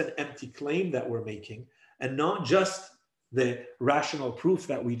not just an empty claim that we're making, and not just the rational proof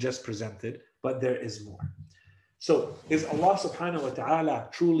that we just presented, but there is more. So is Allah subhanahu wa ta'ala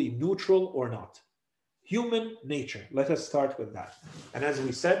truly neutral or not? Human nature, let us start with that. And as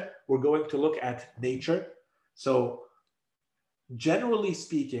we said, we're going to look at nature. So generally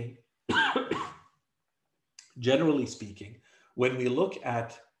speaking, when we look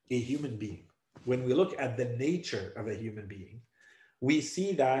at a human being, when we look at the nature of a human being, we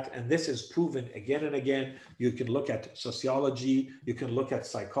see that, and this is proven again and again. You can look at sociology, you can look at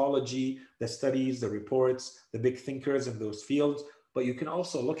psychology, the studies, the reports, the big thinkers in those fields, but you can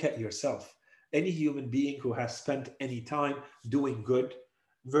also look at yourself. Any human being who has spent any time doing good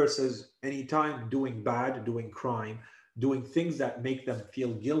versus any time doing bad, doing crime, doing things that make them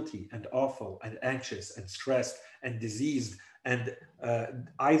feel guilty and awful and anxious and stressed and diseased and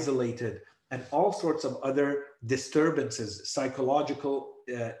isolated and all sorts of other disturbances, psychological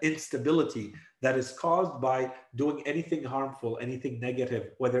instability that is caused by doing anything harmful, anything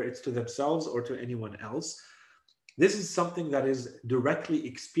negative, whether it's to themselves or to anyone else. This is something that is directly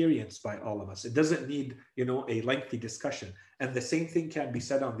experienced by all of us. It doesn't need, a lengthy discussion. And the same thing can be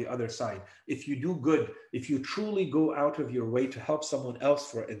said on the other side. If you do good, if you truly go out of your way to help someone else,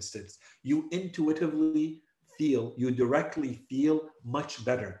 for instance, you intuitively feel, you directly feel much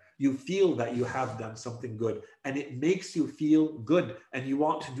better. You feel that you have done something good and it makes you feel good and you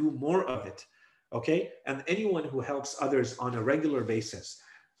want to do more of it. Okay? And anyone who helps others on a regular basis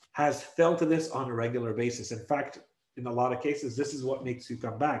has felt this on a regular basis. In fact, in a lot of cases, this is what makes you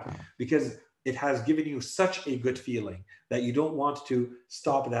come back because it has given you such a good feeling that you don't want to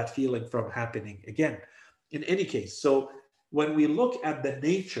stop that feeling from happening again. In any case, so when we look at the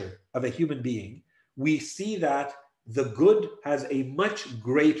nature of a human being, we see that the good has a much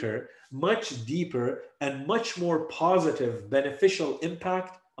greater, much deeper, and much more positive, beneficial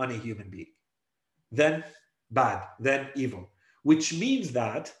impact on a human being than bad, than evil, which means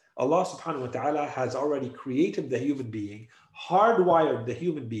that Allah subhanahu wa ta'ala has already created the human being, hardwired the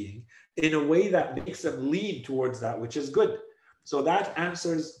human being in a way that makes them lean towards that which is good. So that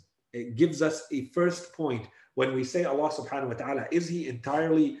answers, it gives us a first point. When we say Allah subhanahu wa ta'ala, is he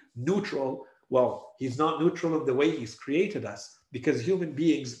entirely neutral? Well, he's not neutral in the way he's created us, because human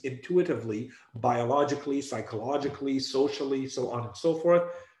beings intuitively, biologically, psychologically, socially, so on and so forth,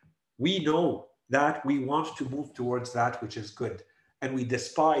 we know that we want to move towards that which is good. And we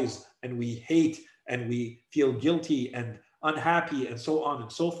despise and we hate and we feel guilty and unhappy and so on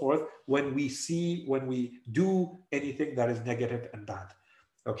and so forth when we do anything that is negative and bad.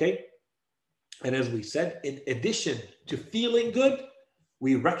 Okay? And as we said, in addition to feeling good,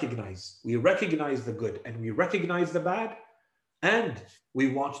 we recognize the good and we recognize the bad, and we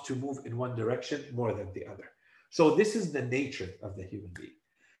want to move in one direction more than the other. So this is the nature of the human being.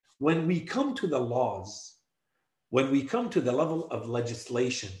 When we come to the laws, when we come to the level of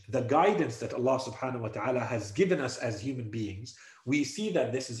legislation, the guidance that Allah subhanahu wa ta'ala has given us as human beings, we see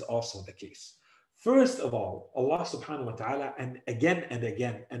that this is also the case. First of all, Allah subhanahu wa ta'ala, and again,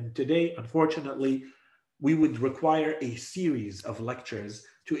 and today, unfortunately, we would require a series of lectures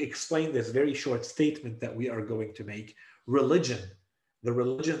to explain this very short statement that we are going to make. Religion, the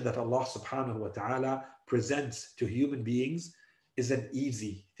religion that Allah subhanahu wa ta'ala presents to human beings, is an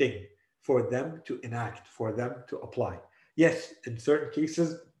easy thing for them to enact, for them to apply. Yes, in certain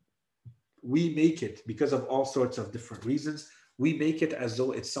cases, we make it, because of all sorts of different reasons, we make it as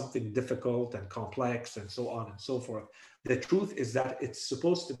though it's something difficult and complex and so on and so forth. The truth is that it's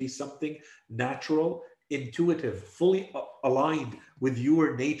supposed to be something natural, intuitive, fully aligned with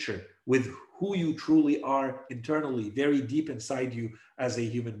your nature, with who you truly are internally, very deep inside you as a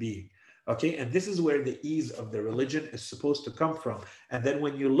human being. Okay, and this is where the ease of the religion is supposed to come from. And then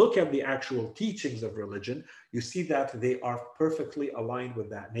when you look at the actual teachings of religion, you see that they are perfectly aligned with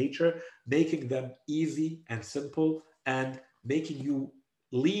that nature, making them easy and simple and making you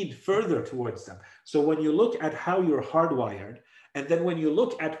lead further towards them. So when you look at how you're hardwired, and then when you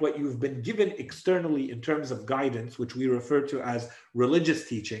look at what you've been given externally in terms of guidance, which we refer to as religious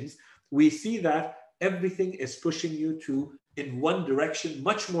teachings, we see that everything is pushing you to in one direction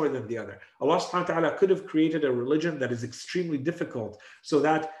much more than the other. Allah subhanahu wa ta'ala could have created a religion that is extremely difficult so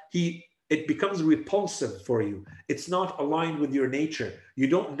that it becomes repulsive for you. It's not aligned with your nature. You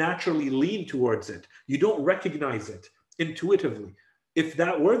don't naturally lean towards it. You don't recognize it intuitively. If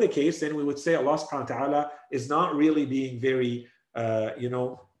that were the case, then we would say Allah subhanahu wa ta'ala is not really being very,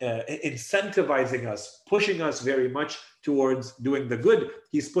 incentivizing us, pushing us very much towards doing the good.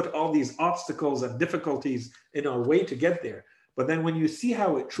 He's put all these obstacles and difficulties in our way to get there. But then when you see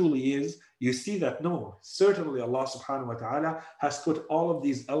how it truly is, you see that no, certainly Allah subhanahu wa ta'ala has put all of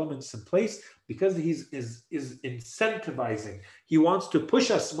these elements in place because He is incentivizing. He wants to push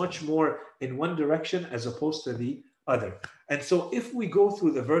us much more in one direction as opposed to the other. And so if we go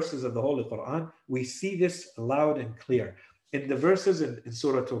through the verses of the Holy Quran, we see this loud and clear. In the verses in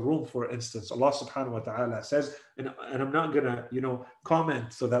Surah Al-Rum, for instance, Allah subhanahu wa ta'ala says, and I'm not going to,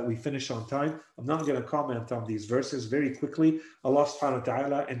 comment so that we finish on time. I'm not going to comment on these verses very quickly. Allah subhanahu wa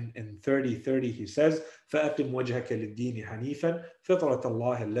ta'ala in 30:30, He says, فَأَقِمْ وَجْهَكَ لِلدِّينِ حَنِيفًا فِطْرَةَ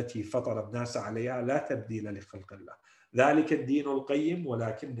اللَّهِ الَّتِي فَطَرَ النَّاسَ عَلَيْهَا لَا تَبْدِيلَ لِخَلْقِ اللَّهِ ذَلِكَ الدِّينُ الْقَيِّمُ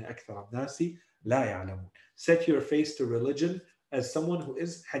وَلَكِنَّ أَكْثَرَ النَّاسِ لَا يَعْلَمُونَ. Set your face to religion as someone who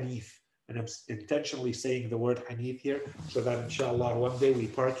is Hanif. And I'm intentionally saying the word Hanif here so that inshallah one day we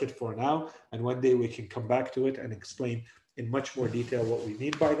park it for now and one day we can come back to it and explain in much more detail what we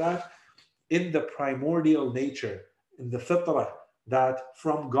mean by that. In the primordial nature, in the fitrah that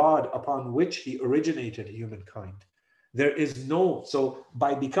from God upon which He originated humankind. There is so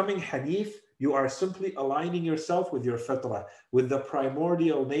by becoming Hanif, you are simply aligning yourself with your fitrah, with the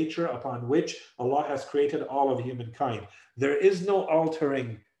primordial nature upon which Allah has created all of humankind. There is no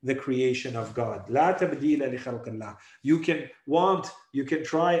altering the creation of God. لا تبديل لخلق الله. You can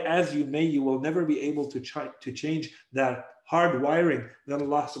try as you may, you will never be able to change that hard wiring that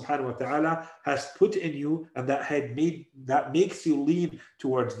Allah subhanahu wa ta'ala has put in you and that makes you lean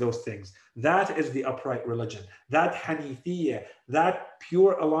towards those things. That is the upright religion. That Hanifiyya, that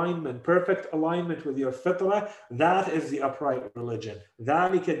pure alignment, perfect alignment with your fitrah, that is the upright religion.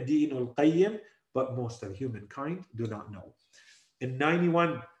 ذَلِكَ الدِّينُ الْقَيِّمُ. But most of humankind do not know. In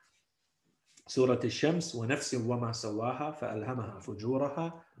 91, Surah Al-Shams, وَنَفْسٍ وَمَا سَوَّاهَا فَأَلْهَمَهَا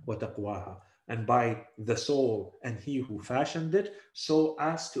فُجُورَهَا وَتَقْوَاهَا. And by the soul and He who fashioned it, so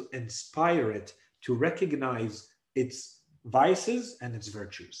as to inspire it to recognize its vices and its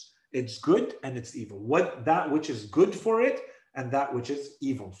virtues, its good and its evil, that which is good for it and that which is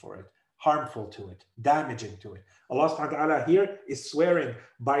evil for it, harmful to it, damaging to it. Allah subhanahu wa ta'ala here is swearing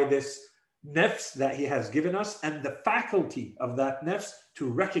by this nafs that He has given us and the faculty of that nafs to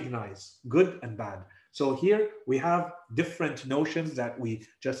recognize good and bad. So here we have different notions that we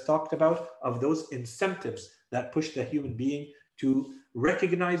just talked about of those incentives that push the human being to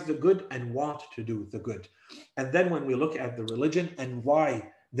recognize the good and want to do the good. And then when we look at the religion and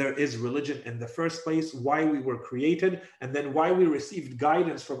why there is religion in the first place, why we were created, and then why we received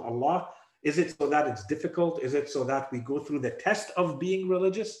guidance from Allah, is it so that it's difficult? Is it so that we go through the test of being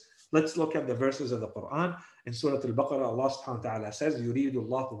religious? Let's look at the verses of the Quran. In Surah Al-Baqarah, Allah subhanahu wa ta'ala says, يُرِيدُ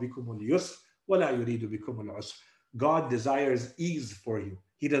اللَّهُ بِكُمُ الْيُسْرَ وَلَا يُرِيدُ بِكُمُ الْعُسْرَ. God desires ease for you.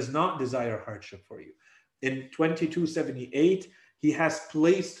 He does not desire hardship for you. In 2278, He has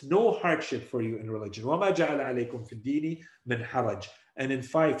placed no hardship for you in religion. وَمَا جَعَلَ عَلَيْكُمْ فِي الدِّينِ مِنْ حَرَجٍ. And in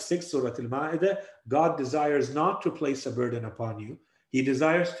 5:6, Surah Al-Ma'idah, God desires not to place a burden upon you. He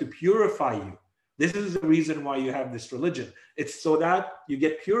desires to purify you. This is the reason why you have this religion. It's so that you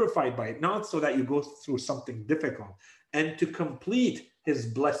get purified by it, not so that you go through something difficult. And to complete His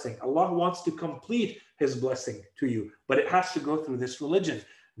blessing. Allah wants to complete His blessing to you, but it has to go through this religion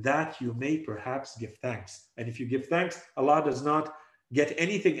that you may perhaps give thanks. And if you give thanks, Allah does not get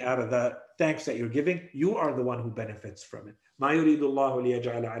anything out of the thanks that you're giving. You are the one who benefits from it. ما يريد الله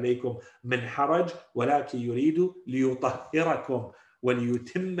ليجعل عليكم من حرج ولكن يريد ليطهركم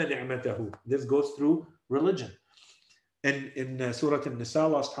وَلِيُتِمَّ نِعْمَتَهُ. This goes through religion. And in Surah An-Nisa,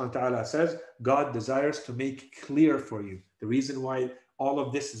 Allah subhanahu wa ta'ala says, God desires to make clear for you. The reason why all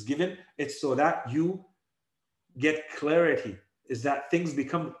of this is given, it's so that you get clarity, is that things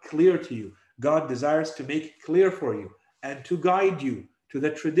become clear to you. God desires to make clear for you and to guide you to the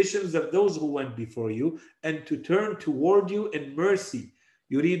traditions of those who went before you and to turn toward you in mercy.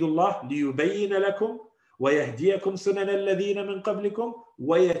 يريد الله ليبين لكم ويهديكم سنن الذين من قبلكم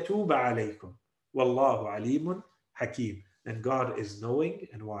ويتوب عليكم والله عليم حكيم. And God is knowing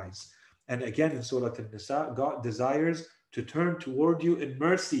and wise. And again in Surah An-Nisa, God desires to turn toward you in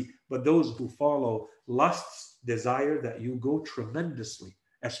mercy, but those who follow lusts desire that you go tremendously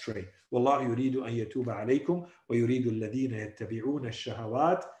astray. والله يريد أن يتوب عليكم ويريد الذين يتبعون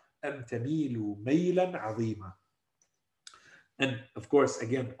الشهوات أن تميلوا ميلا عظيما. And of course,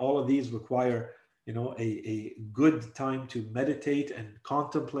 again, all of these require, a good time to meditate and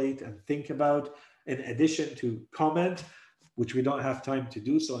contemplate and think about, in addition to comment, which we don't have time to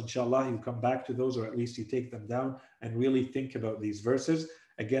do. So inshallah, you come back to those, or at least you take them down and really think about these verses.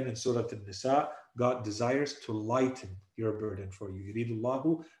 Again, in Surah An-Nisa, God desires to lighten your burden for you. يريد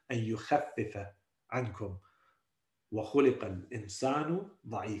الله أن يخفف عنكم وخلق الإنسان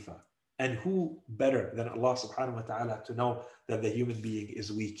ضعيفا. And who better than Allah subhanahu wa ta'ala to know that the human being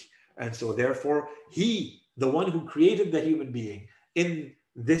is weak? And so therefore, He, the one who created the human being in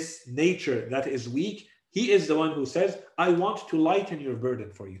this nature that is weak, He is the one who says, I want to lighten your burden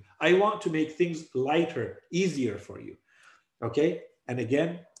for you. I want to make things lighter, easier for you. Okay? And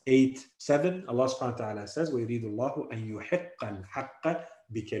again, 8:7, Allah subhanahu wa ta'ala says, وَيُرِيدُ اللَّهُ أَن يُحِقَّ الْحَقَّ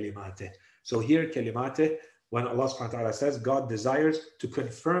بِكَلِمَاتِهِ. So here, kalimatih, when Allah subhanahu wa ta'ala says, God desires to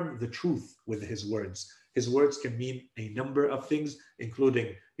confirm the truth with His words. His words can mean a number of things,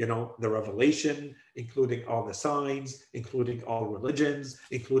 including, the revelation, including all the signs, including all religions,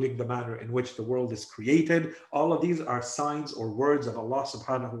 including the manner in which the world is created. All of these are signs or words of Allah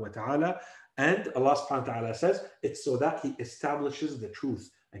subhanahu wa ta'ala. And Allah subhanahu wa ta'ala says, it's so that He establishes the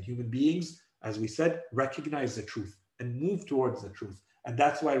truth. And human beings, as we said, recognize the truth and move towards the truth. And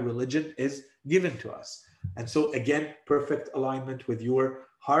that's why religion is given to us. And so again, perfect alignment with your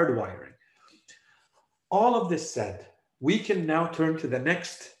hardwiring. All of this said, we can now turn to the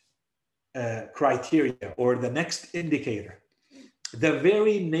next criteria or the next indicator. The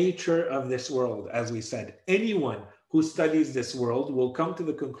very nature of this world, as we said, anyone who studies this world will come to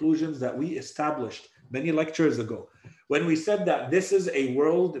the conclusions that we established many lectures ago, when we said that this is a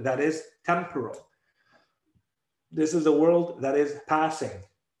world that is temporal. This is a world that is passing.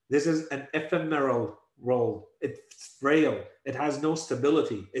 This is an ephemeral world. It's frail. It has no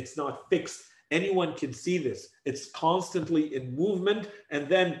stability. It's not fixed. Anyone can see this. It's constantly in movement. And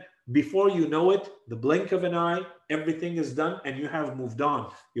then before you know it, the blink of an eye, everything is done and you have moved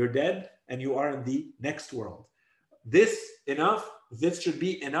on. You're dead and you are in the next world. This should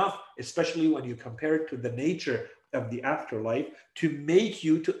be enough, especially when you compare it to the nature of the afterlife, to make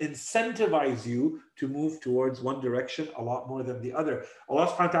you, to incentivize you to move towards one direction a lot more than the other. Allah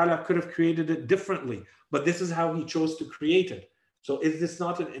subhanahu wa ta'ala could have created it differently, but this is how He chose to create it. So is this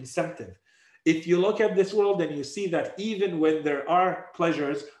not an incentive? If you look at this world and you see that even when there are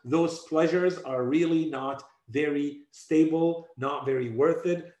pleasures, those pleasures are really not very stable, not very worth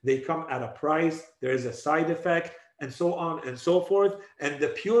it. They come at a price. There is a side effect, and so on and so forth. And the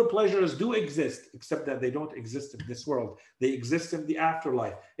pure pleasures do exist, except that they don't exist in this world. They exist in the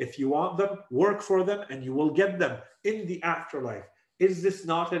afterlife. If you want them, work for them, and you will get them in the afterlife. Is this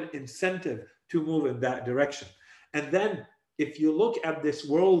not an incentive to move in that direction? And then if you look at this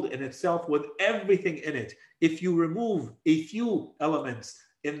world in itself with everything in it, if you remove a few elements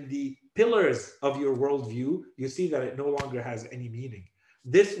in the pillars of your worldview, you see that it no longer has any meaning.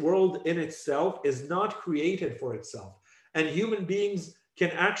 This world in itself is not created for itself. And human beings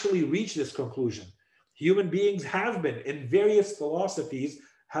can actually reach this conclusion. Human beings have been, in various philosophies,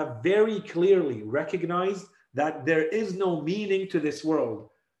 have very clearly recognized that there is no meaning to this world.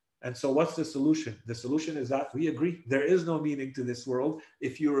 And so what's the solution? The solution is that we agree there is no meaning to this world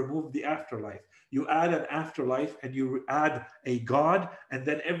if you remove the afterlife. You add an afterlife and you add a God, and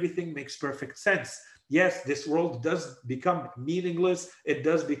then everything makes perfect sense. Yes, this world does become meaningless. It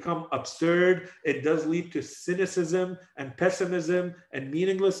does become absurd. It does lead to cynicism and pessimism and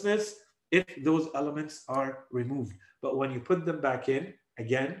meaninglessness if those elements are removed. But when you put them back in,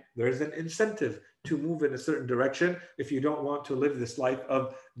 again, there's an incentive to move in a certain direction if you don't want to live this life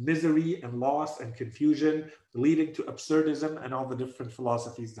of misery and loss and confusion, leading to absurdism and all the different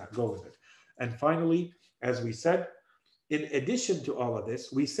philosophies that go with it. And finally, as we said, in addition to all of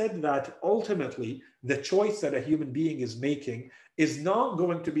this, we said that ultimately the choice that a human being is making is not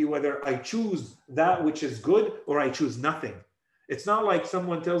going to be whether I choose that which is good or I choose nothing. It's not like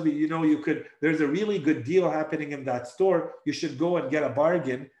someone tells me, there's a really good deal happening in that store. You should go and get a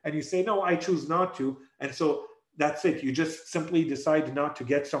bargain. And you say, no, I choose not to. And so that's it. You just simply decide not to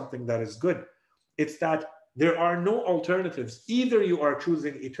get something that is good. It's that there are no alternatives. Either you are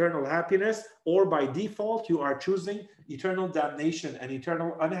choosing eternal happiness, or by default, you are choosing eternal damnation and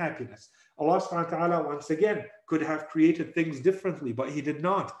eternal unhappiness. Allah subhanahu wa ta'ala, once again, could have created things differently, but He did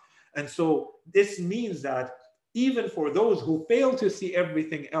not. And so this means that even for those who fail to see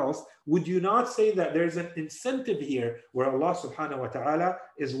everything else, would you not say that there's an incentive here where Allah subhanahu wa ta'ala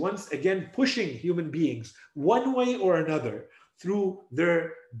is once again pushing human beings one way or another through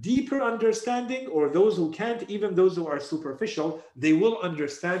their deeper understanding, or those who can't, even those who are superficial, they will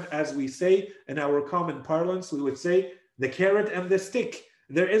understand, as we say in our common parlance, we would say the carrot and the stick.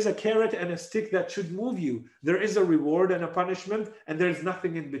 There is a carrot and a stick that should move you. There is a reward and a punishment, and there's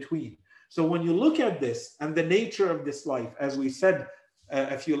nothing in between. So when you look at this and the nature of this life, as we said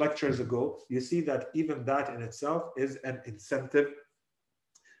a few lectures ago, you see that even that in itself is an incentive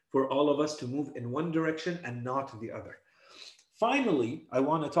for all of us to move in one direction and not the other. Finally, I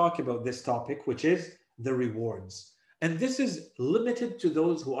want to talk about this topic, which is the rewards. And this is limited to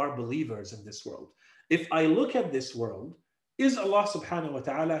those who are believers in this world. If I look at this world, is Allah subhanahu wa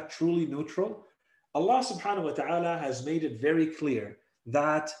ta'ala truly neutral? Allah subhanahu wa ta'ala has made it very clear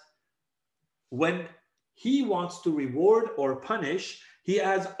that when He wants to reward or punish, He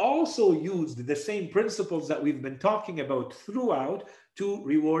has also used the same principles that we've been talking about throughout to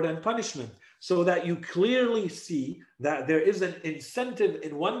reward and punishment, so that you clearly see that there is an incentive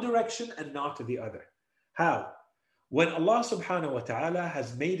in one direction and not the other. How? When Allah subhanahu wa ta'ala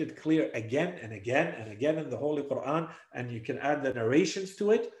has made it clear again and again and again in the Holy Quran, and you can add the narrations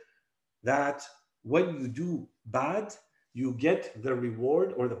to it, that when you do bad, you get the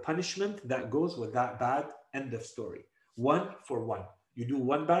reward or the punishment that goes with that bad. End of story. One for one. You do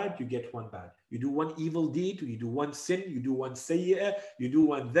one bad, you get one bad. You do one evil deed, you do one sin, you do one sayyah, you do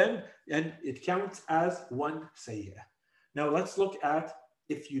one dhanb, and it counts as one sayyah. Now let's look at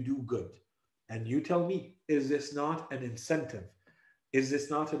if you do good. And you tell me, is this not an incentive? Is this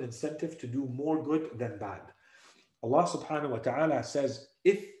not an incentive to do more good than bad? Allah subhanahu wa ta'ala says,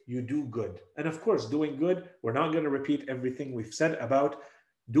 if you do good. And of course, doing good, we're not going to repeat everything we've said about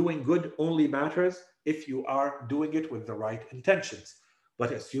doing good only matters if you are doing it with the right intentions.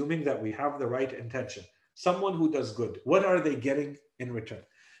 But assuming that we have the right intention, someone who does good, what are they getting in return?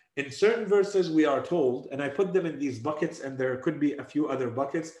 In certain verses, we are told, and I put them in these buckets, and there could be a few other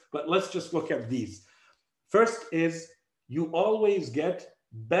buckets, but let's just look at these. First is, you always get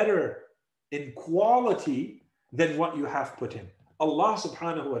better in quality than what you have put in. Allah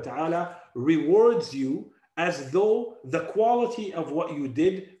subhanahu wa ta'ala rewards you as though the quality of what you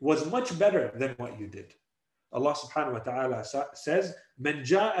did was much better than what you did. Allah subhanahu wa ta'ala says, "Man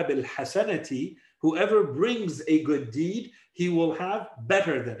jaa bil hasanati," whoever brings a good deed, he will have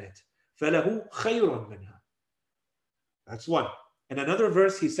better than it. فَلَهُ خَيْرٌ مِنْهَا. That's one. In another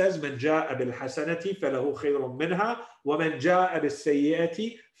verse, he says, "Man jaa bil hasanati فَلَهُ خَيْرٌ مِنْهَا وَمَنْ جَاءَ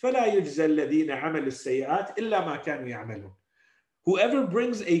بِالسَّيِّئَةِ فَلَا يُجْزَى الَّذِينَ عَمَلُوا السَّيِّئَاتِ إِلَّا مَا كَانُوا يَعْمَلُونَ." Whoever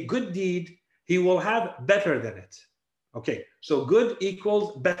brings a good deed, he will have better than it. Okay, so good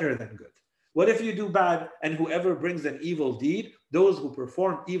equals better than good. What if you do bad, and whoever brings an evil deed, those who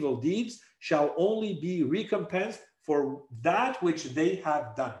perform evil deeds shall only be recompensed for that which they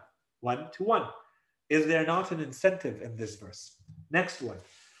have done. 1 to 1. Is there not an incentive in this verse? Next one.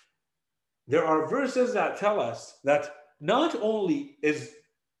 There are verses that tell us that not only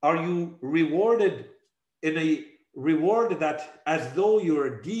are you rewarded in a reward that as though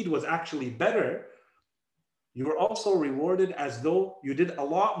your deed was actually better, you are also rewarded as though you did a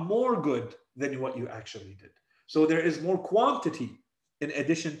lot more good than what you actually did. So there is more quantity in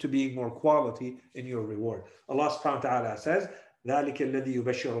addition to being more quality in your reward. Allah subhanahu wa ta'ala says, ذَلِكَ الَّذِي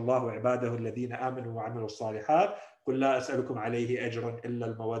يُبَشِّرُ اللَّهُ عِبَادَهُ الَّذِينَ آمَنُوا وَعَمِلُوا الصَّالِحَاتِ قُلْ لَا أَسْأَلُكُمْ عَلَيْهِ أَجْرًا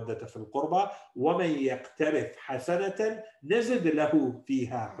إِلَّا الْمَوَدَّةَ فِي الْقُرْبَى وَمَنْ يَقْتَرِفْ حَسَنَةً نَزِدْ لَهُ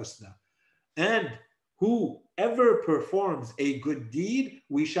فِيهَا حُسْنًا. And whoever performs a good deed,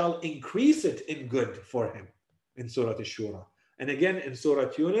 we shall increase it in good for him. In Surah Ash-Shura. And again in Surah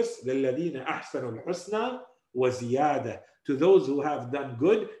Yunus, لِلَّذِينَ أَحْسَنُوا الْحُسْنَى وَزِيَادَةً. To those who have done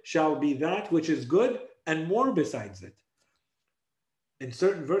good shall be that which is good and more besides it. In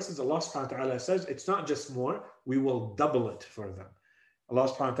certain verses, Allah subhanahu wa ta'ala says, it's not just more, we will double it for them. Allah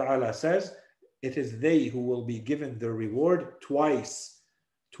subhanahu wa ta'ala says, it is they who will be given the reward twice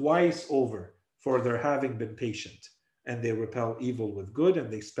over for their having been patient. And they repel evil with good,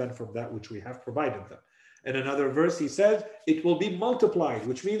 and they spend from that which we have provided them. In another verse, he says, it will be multiplied,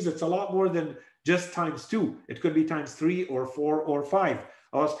 which means it's a lot more than just times 2. It could be times 3 or 4 or 5.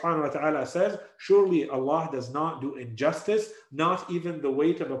 Allah subhanahu wa ta'ala says, surely Allah does not do injustice, not even the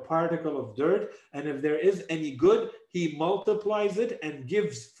weight of a particle of dirt. And if there is any good, He multiplies it and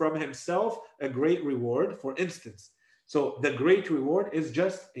gives from himself a great reward, for instance. So the great reward is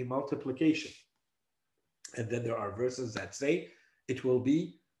just a multiplication. And then there are verses that say it will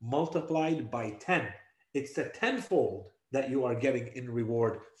be multiplied by 10. It's the tenfold that you are getting in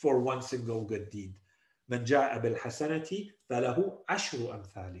reward for one single good deed. من جاء بالحسنة فله عشر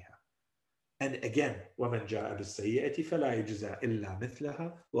أمثالها. And again, وَمَنْ جَاءَ بِالسَّيِّئَةِ فَلَا يُجْزَى إِلَّا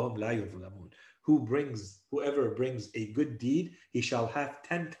مِثْلَهَا وَهُمْ لَا يُظْلَمُونَ. Whoever brings a good deed, he shall have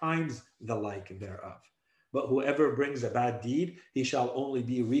 10 times the like thereof. But whoever brings a bad deed, he shall only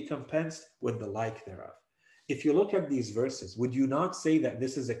be recompensed with the like thereof. If you look at these verses, would you not say that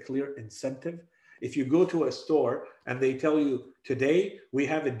this is a clear incentive? If you go to a store and they tell you, today we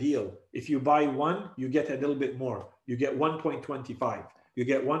have a deal. If you buy one, you get a little bit more. You get 1.25. You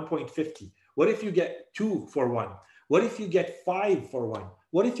get 1.50. What if you get 2 for 1? What if you get 5 for 1?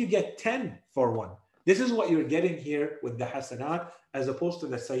 What if you get 10 for 1? This is what you're getting here with the hasanat as opposed to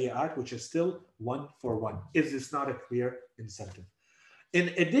the sayyat, which is still 1 for 1. Is this not a clear incentive? In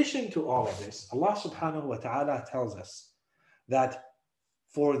addition to all of this, Allah subhanahu wa ta'ala tells us that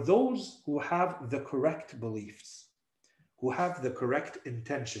for those who have the correct beliefs, who have the correct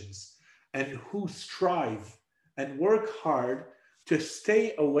intentions, and who strive and work hard to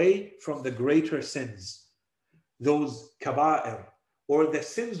stay away from the greater sins, those kaba'ir, or the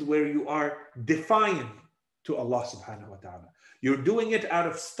sins where you are defying to Allah subhanahu wa ta'ala. You're doing it out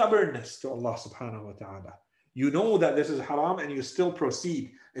of stubbornness to Allah subhanahu wa ta'ala. You know that this is haram and you still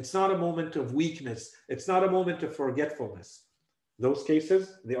proceed. It's not a moment of weakness. It's not a moment of forgetfulness. Those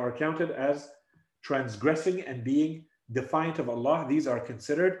cases, they are counted as transgressing and being defiant of Allah. These are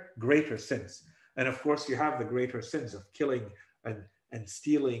considered greater sins. And of course, you have the greater sins of killing and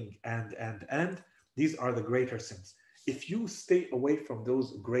stealing and these are the greater sins. If you stay away from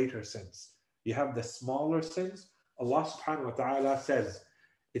those greater sins, you have the smaller sins. Allah subhanahu wa ta'ala says,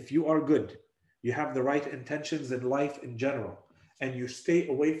 if you are good, you have the right intentions in life in general, and you stay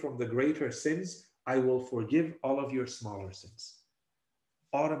away from the greater sins, I will forgive all of your smaller sins.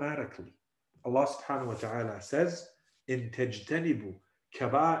 Automatically. Allah subhanahu wa ta'ala says, in tajtanibu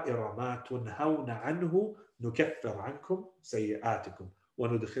kaba'ira ma tunhawna anhu nukaffir ankum sayyi'atikum wa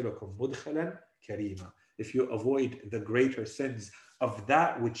nudkhilukum mudkhalan karima. If you avoid the greater sins of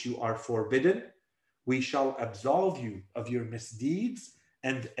that which you are forbidden, we shall absolve you of your misdeeds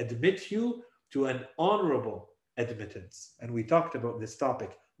and admit you to an honorable admittance. And we talked about this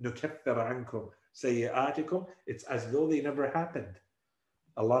topic, nukaffir ankum sayyi'atikum. It's as though they never happened.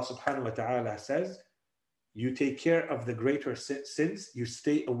 Allah subhanahu wa ta'ala says, you take care of the greater sins, you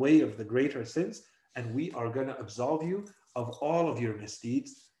stay away of the greater sins, and we are going to absolve you of all of your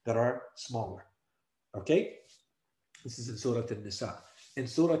misdeeds that are smaller. Okay? This is in Surah An-Nisa. In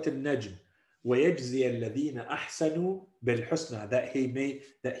Surah An-Najm, وَيَجْزِيَ الَّذِينَ أَحْسَنُوا بِالْحُسْنَى,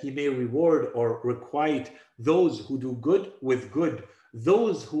 that he may reward or requite those who do good with good,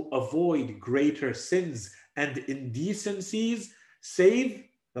 those who avoid greater sins and indecencies, save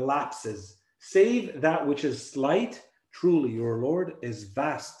the lapses, save that which is slight. Truly your Lord is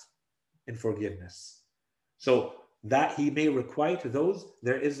vast in forgiveness. So that he may requite those,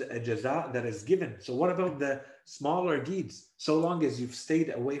 there is a jaza that is given. So what about the smaller deeds? So long as you've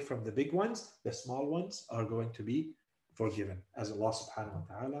stayed away from the big ones, the small ones are going to be forgiven, as Allah subhanahu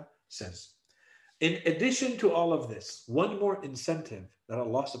wa ta'ala says. In addition to all of this, one more incentive that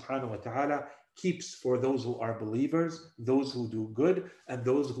Allah subhanahu wa ta'ala keeps for those who are believers, those who do good, and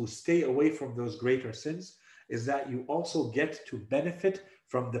those who stay away from those greater sins, is that you also get to benefit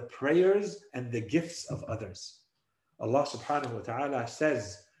from the prayers and the gifts of others. Allah subhanahu wa ta'ala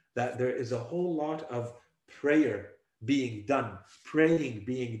says that there is a whole lot of prayer being done, praying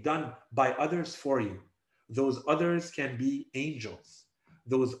being done by others for you. Those others can be angels.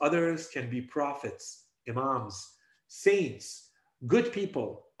 Those others can be prophets, imams, saints, good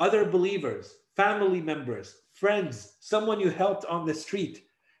people, other believers, family members, friends, someone you helped on the street.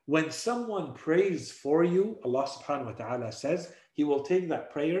 When someone prays for you, Allah subhanahu wa ta'ala says, He will take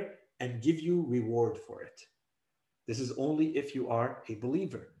that prayer and give you reward for it. This is only if you are a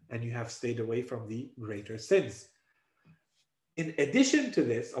believer and you have stayed away from the greater sins. In addition to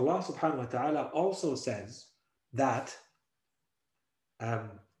this, Allah subhanahu wa ta'ala also says that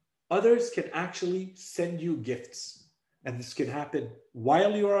others can actually send you gifts. And this can happen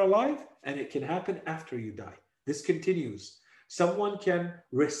while you are alive, and it can happen after you die. This continues. Someone can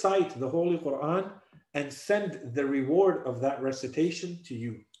recite the Holy Quran and send the reward of that recitation to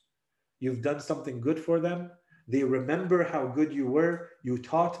you. You've done something good for them. They remember how good you were. You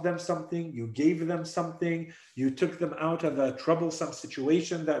taught them something. You gave them something. You took them out of a troublesome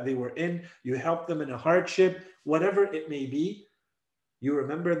situation that they were in. You helped them in a hardship, whatever it may be. You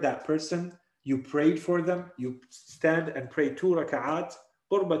remember that person. You prayed for them. You stand and pray 2 raka'at,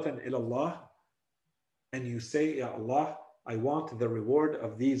 qurbatan ilallah, and you say, Ya Allah, I want the reward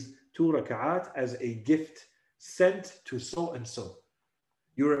of these 2 raka'at as a gift sent to so and so.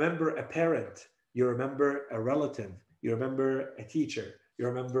 You remember a parent, you remember a relative, you remember a teacher, you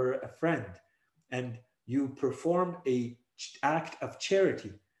remember a friend, and you perform a act of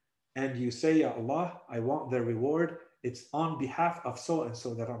charity, and you say, Ya Allah, I want the reward. It's on behalf of so and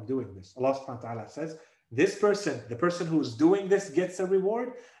so that I'm doing this. Allah subhanahu wa ta'ala says, this person, the person who's doing this gets a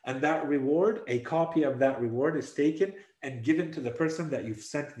reward, and that reward, a copy of that reward is taken and given to the person that you've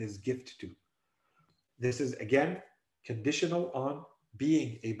sent this gift to. This is again conditional on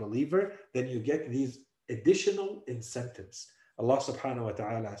being a believer. Then you get these additional incentives. Allah subhanahu wa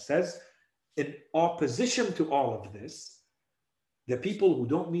ta'ala says, in opposition to all of this, the people who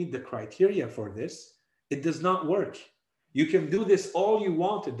don't meet the criteria for this, it does not work. You can do this all you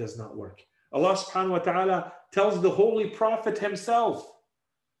want, it does not work. Allah subhanahu wa ta'ala tells the Holy Prophet himself.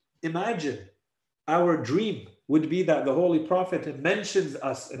 Imagine our dream would be that the Holy Prophet mentions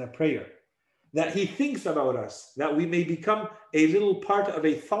us in a prayer, that he thinks about us, that we may become a little part of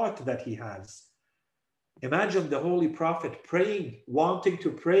a thought that he has. Imagine the Holy Prophet praying, wanting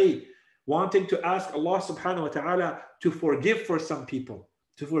to pray, wanting to ask Allah subhanahu wa ta'ala to forgive for some people,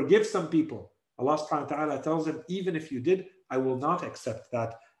 to forgive some people. Allah subhanahu wa ta'ala tells him, even if you did, I will not accept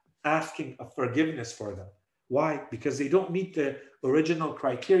that asking of forgiveness for them. Why? Because they don't meet the original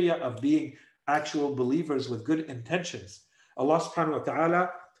criteria of being actual believers with good intentions. Allah subhanahu wa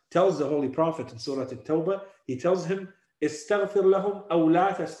ta'ala tells the Holy Prophet in Surah At-Tawbah, he tells him, استغفر لهم أو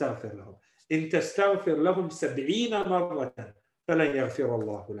لا تستغفر لهم إن تستغفر لهم 70 مرة فلن يغفر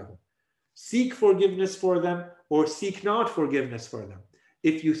الله لهم. Seek forgiveness for them or seek not forgiveness for them.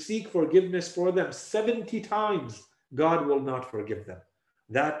 If you seek forgiveness for them 70 times, God will not forgive them.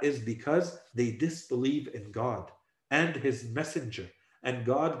 That is because they disbelieve in God and his messenger, and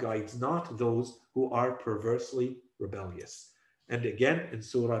God guides not those who are perversely rebellious. And again in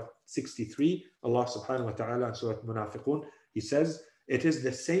Surah 63, Allah subhanahu wa ta'ala in Surah Munafiqun, he says, it is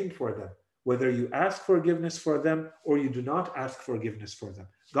the same for them, whether you ask forgiveness for them or you do not ask forgiveness for them.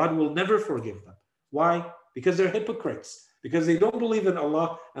 God will never forgive them. Why? Because they're hypocrites, because they don't believe in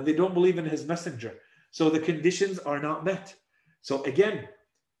Allah and they don't believe in his messenger. So the conditions are not met. So again,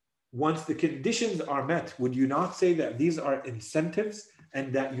 once the conditions are met, would you not say that these are incentives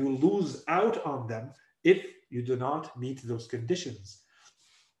and that you lose out on them if you do not meet those conditions?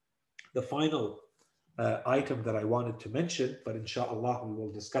 The final item that I wanted to mention, but inshallah we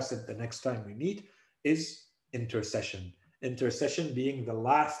will discuss it the next time we meet, is intercession. Intercession being the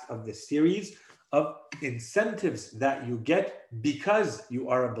last of the series of incentives that you get because you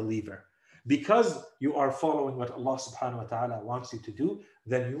are a believer. Because you are following what Allah subhanahu wa ta'ala wants you to do,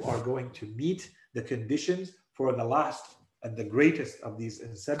 then you are going to meet the conditions for the last and the greatest of these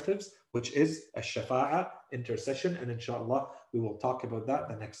incentives, which is ash-shafa'a, intercession, and inshallah we will talk about that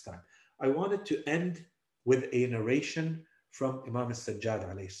the next time. I wanted to end with a narration from Imam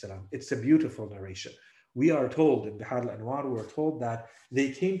al-Sajjad alayhi salam. It's a beautiful narration. We are told in Bihar al-Anwar, we are told that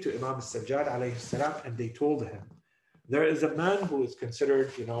they came to Imam al-Sajjad alayhi salam and they told him, there is a man who is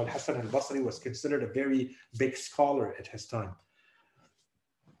considered, Al-Hasan al-Basri was considered a very big scholar at his time.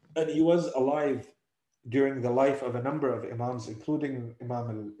 And he was alive during the life of a number of Imams, including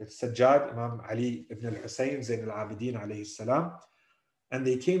Imam al-Sajjad, Imam Ali ibn al-Husayn, Zayn al-Abidin alayhi salam. And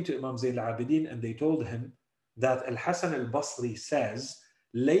they came to Imam Zayn al-Abidin and they told him that Al-Hasan al-Basri says,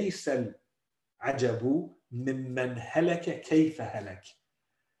 لَيْسَ الْعَجَبُ مِمَّنْ هَلَكَ كَيْفَ هَلَكَ.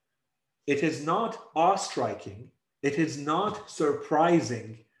 It is not awe-striking, it is not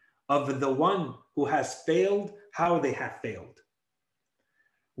surprising of the one who has failed, how they have failed.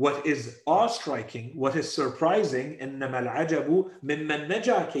 What is awe-striking, what is surprising, إِنَّمَا الْعَجَبُ مِمَّنْ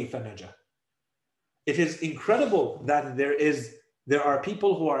نَجَى كَيْفَ نَجَى. It is incredible that there are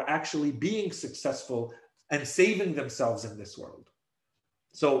people who are actually being successful and saving themselves in this world.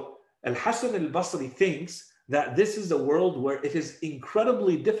 So Al-Hasan al-Basri thinks that this is a world where it is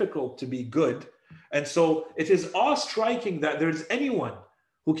incredibly difficult to be good. And so it is awe-striking that there's anyone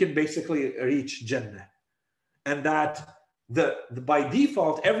who can basically reach Jannah. And that by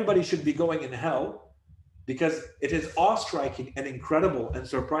default, everybody should be going in hell, because it is awe-striking and incredible and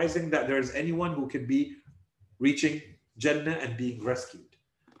surprising that there's anyone who can be reaching Jannah and being rescued.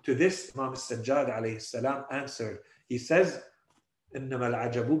 To this, Imam Sajjad alayhi salam answered. He says, إنما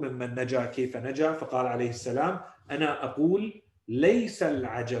العجب ممن نجا كيف نجا. فقال عليه السلام أنا أقول ليس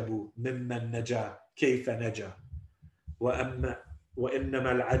العجب ممن نجا كيف نجا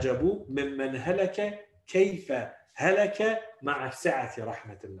وإنما العجب ممن هلك كيف هلك مع سعة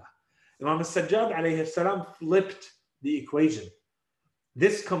رحمة الله. Imam al-Sajjad alayhi salam flipped the equation.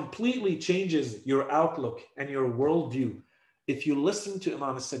 This completely changes your outlook and your worldview. If you listen to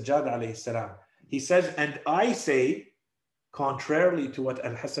Imam al-Sajjad alayhi salam, he says, and I say, contrarily to what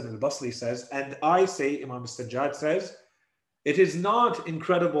Al-Hasan al-Basri says, and I say, Imam al-Sajjad says, it is not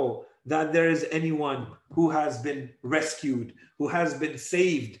incredible that there is anyone who has been rescued, who has been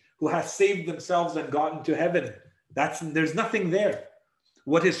saved, who has saved themselves and gotten to heaven. There's nothing there.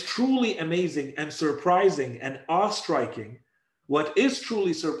 What is truly amazing and surprising and awe-striking, what is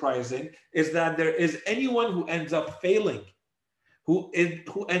truly surprising is that there is anyone who ends up failing, who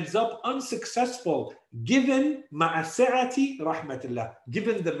ends up unsuccessful, given ma'asa'ati rahmatillah,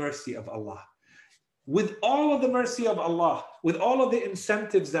 given the mercy of Allah. With all of the mercy of Allah, with all of the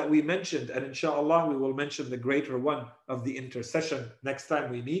incentives that we mentioned, and inshallah we will mention the greater one of the intercession next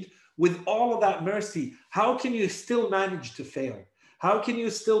time we meet, with all of that mercy, how can you still manage to fail? How can you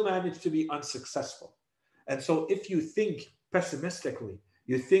still manage to be unsuccessful? And so if you think pessimistically,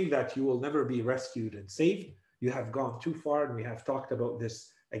 you think that you will never be rescued and saved, you have gone too far, and we have talked about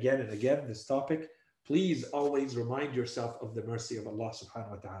this again and again, this topic. Please always remind yourself of the mercy of Allah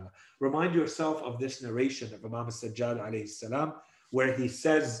subhanahu wa ta'ala. Remind yourself of this narration of Imam al-Sajjad alayhi salam, where he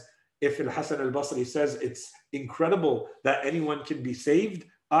says, if Al-Hasan al-Basri says it's incredible that anyone can be saved,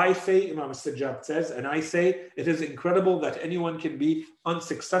 I say, Imam al-Sajjad says, and I say, it is incredible that anyone can be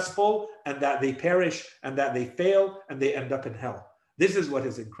unsuccessful and that they perish and that they fail and they end up in hell. This is what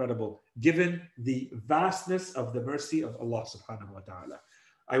is incredible, given the vastness of the mercy of Allah subhanahu wa ta'ala.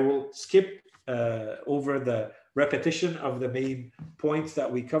 I will skip over the repetition of the main points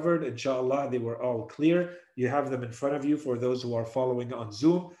that we covered. Inshallah, they were all clear. You have them in front of you for those who are following on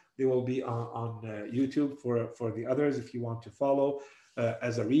Zoom. They will be on YouTube for the others if you want to follow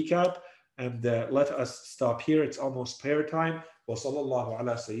as a recap. And let us stop here. It's almost prayer time. وصلى الله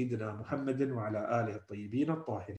على سيدنا محمد وعلى آله الطيبين الطاهرين.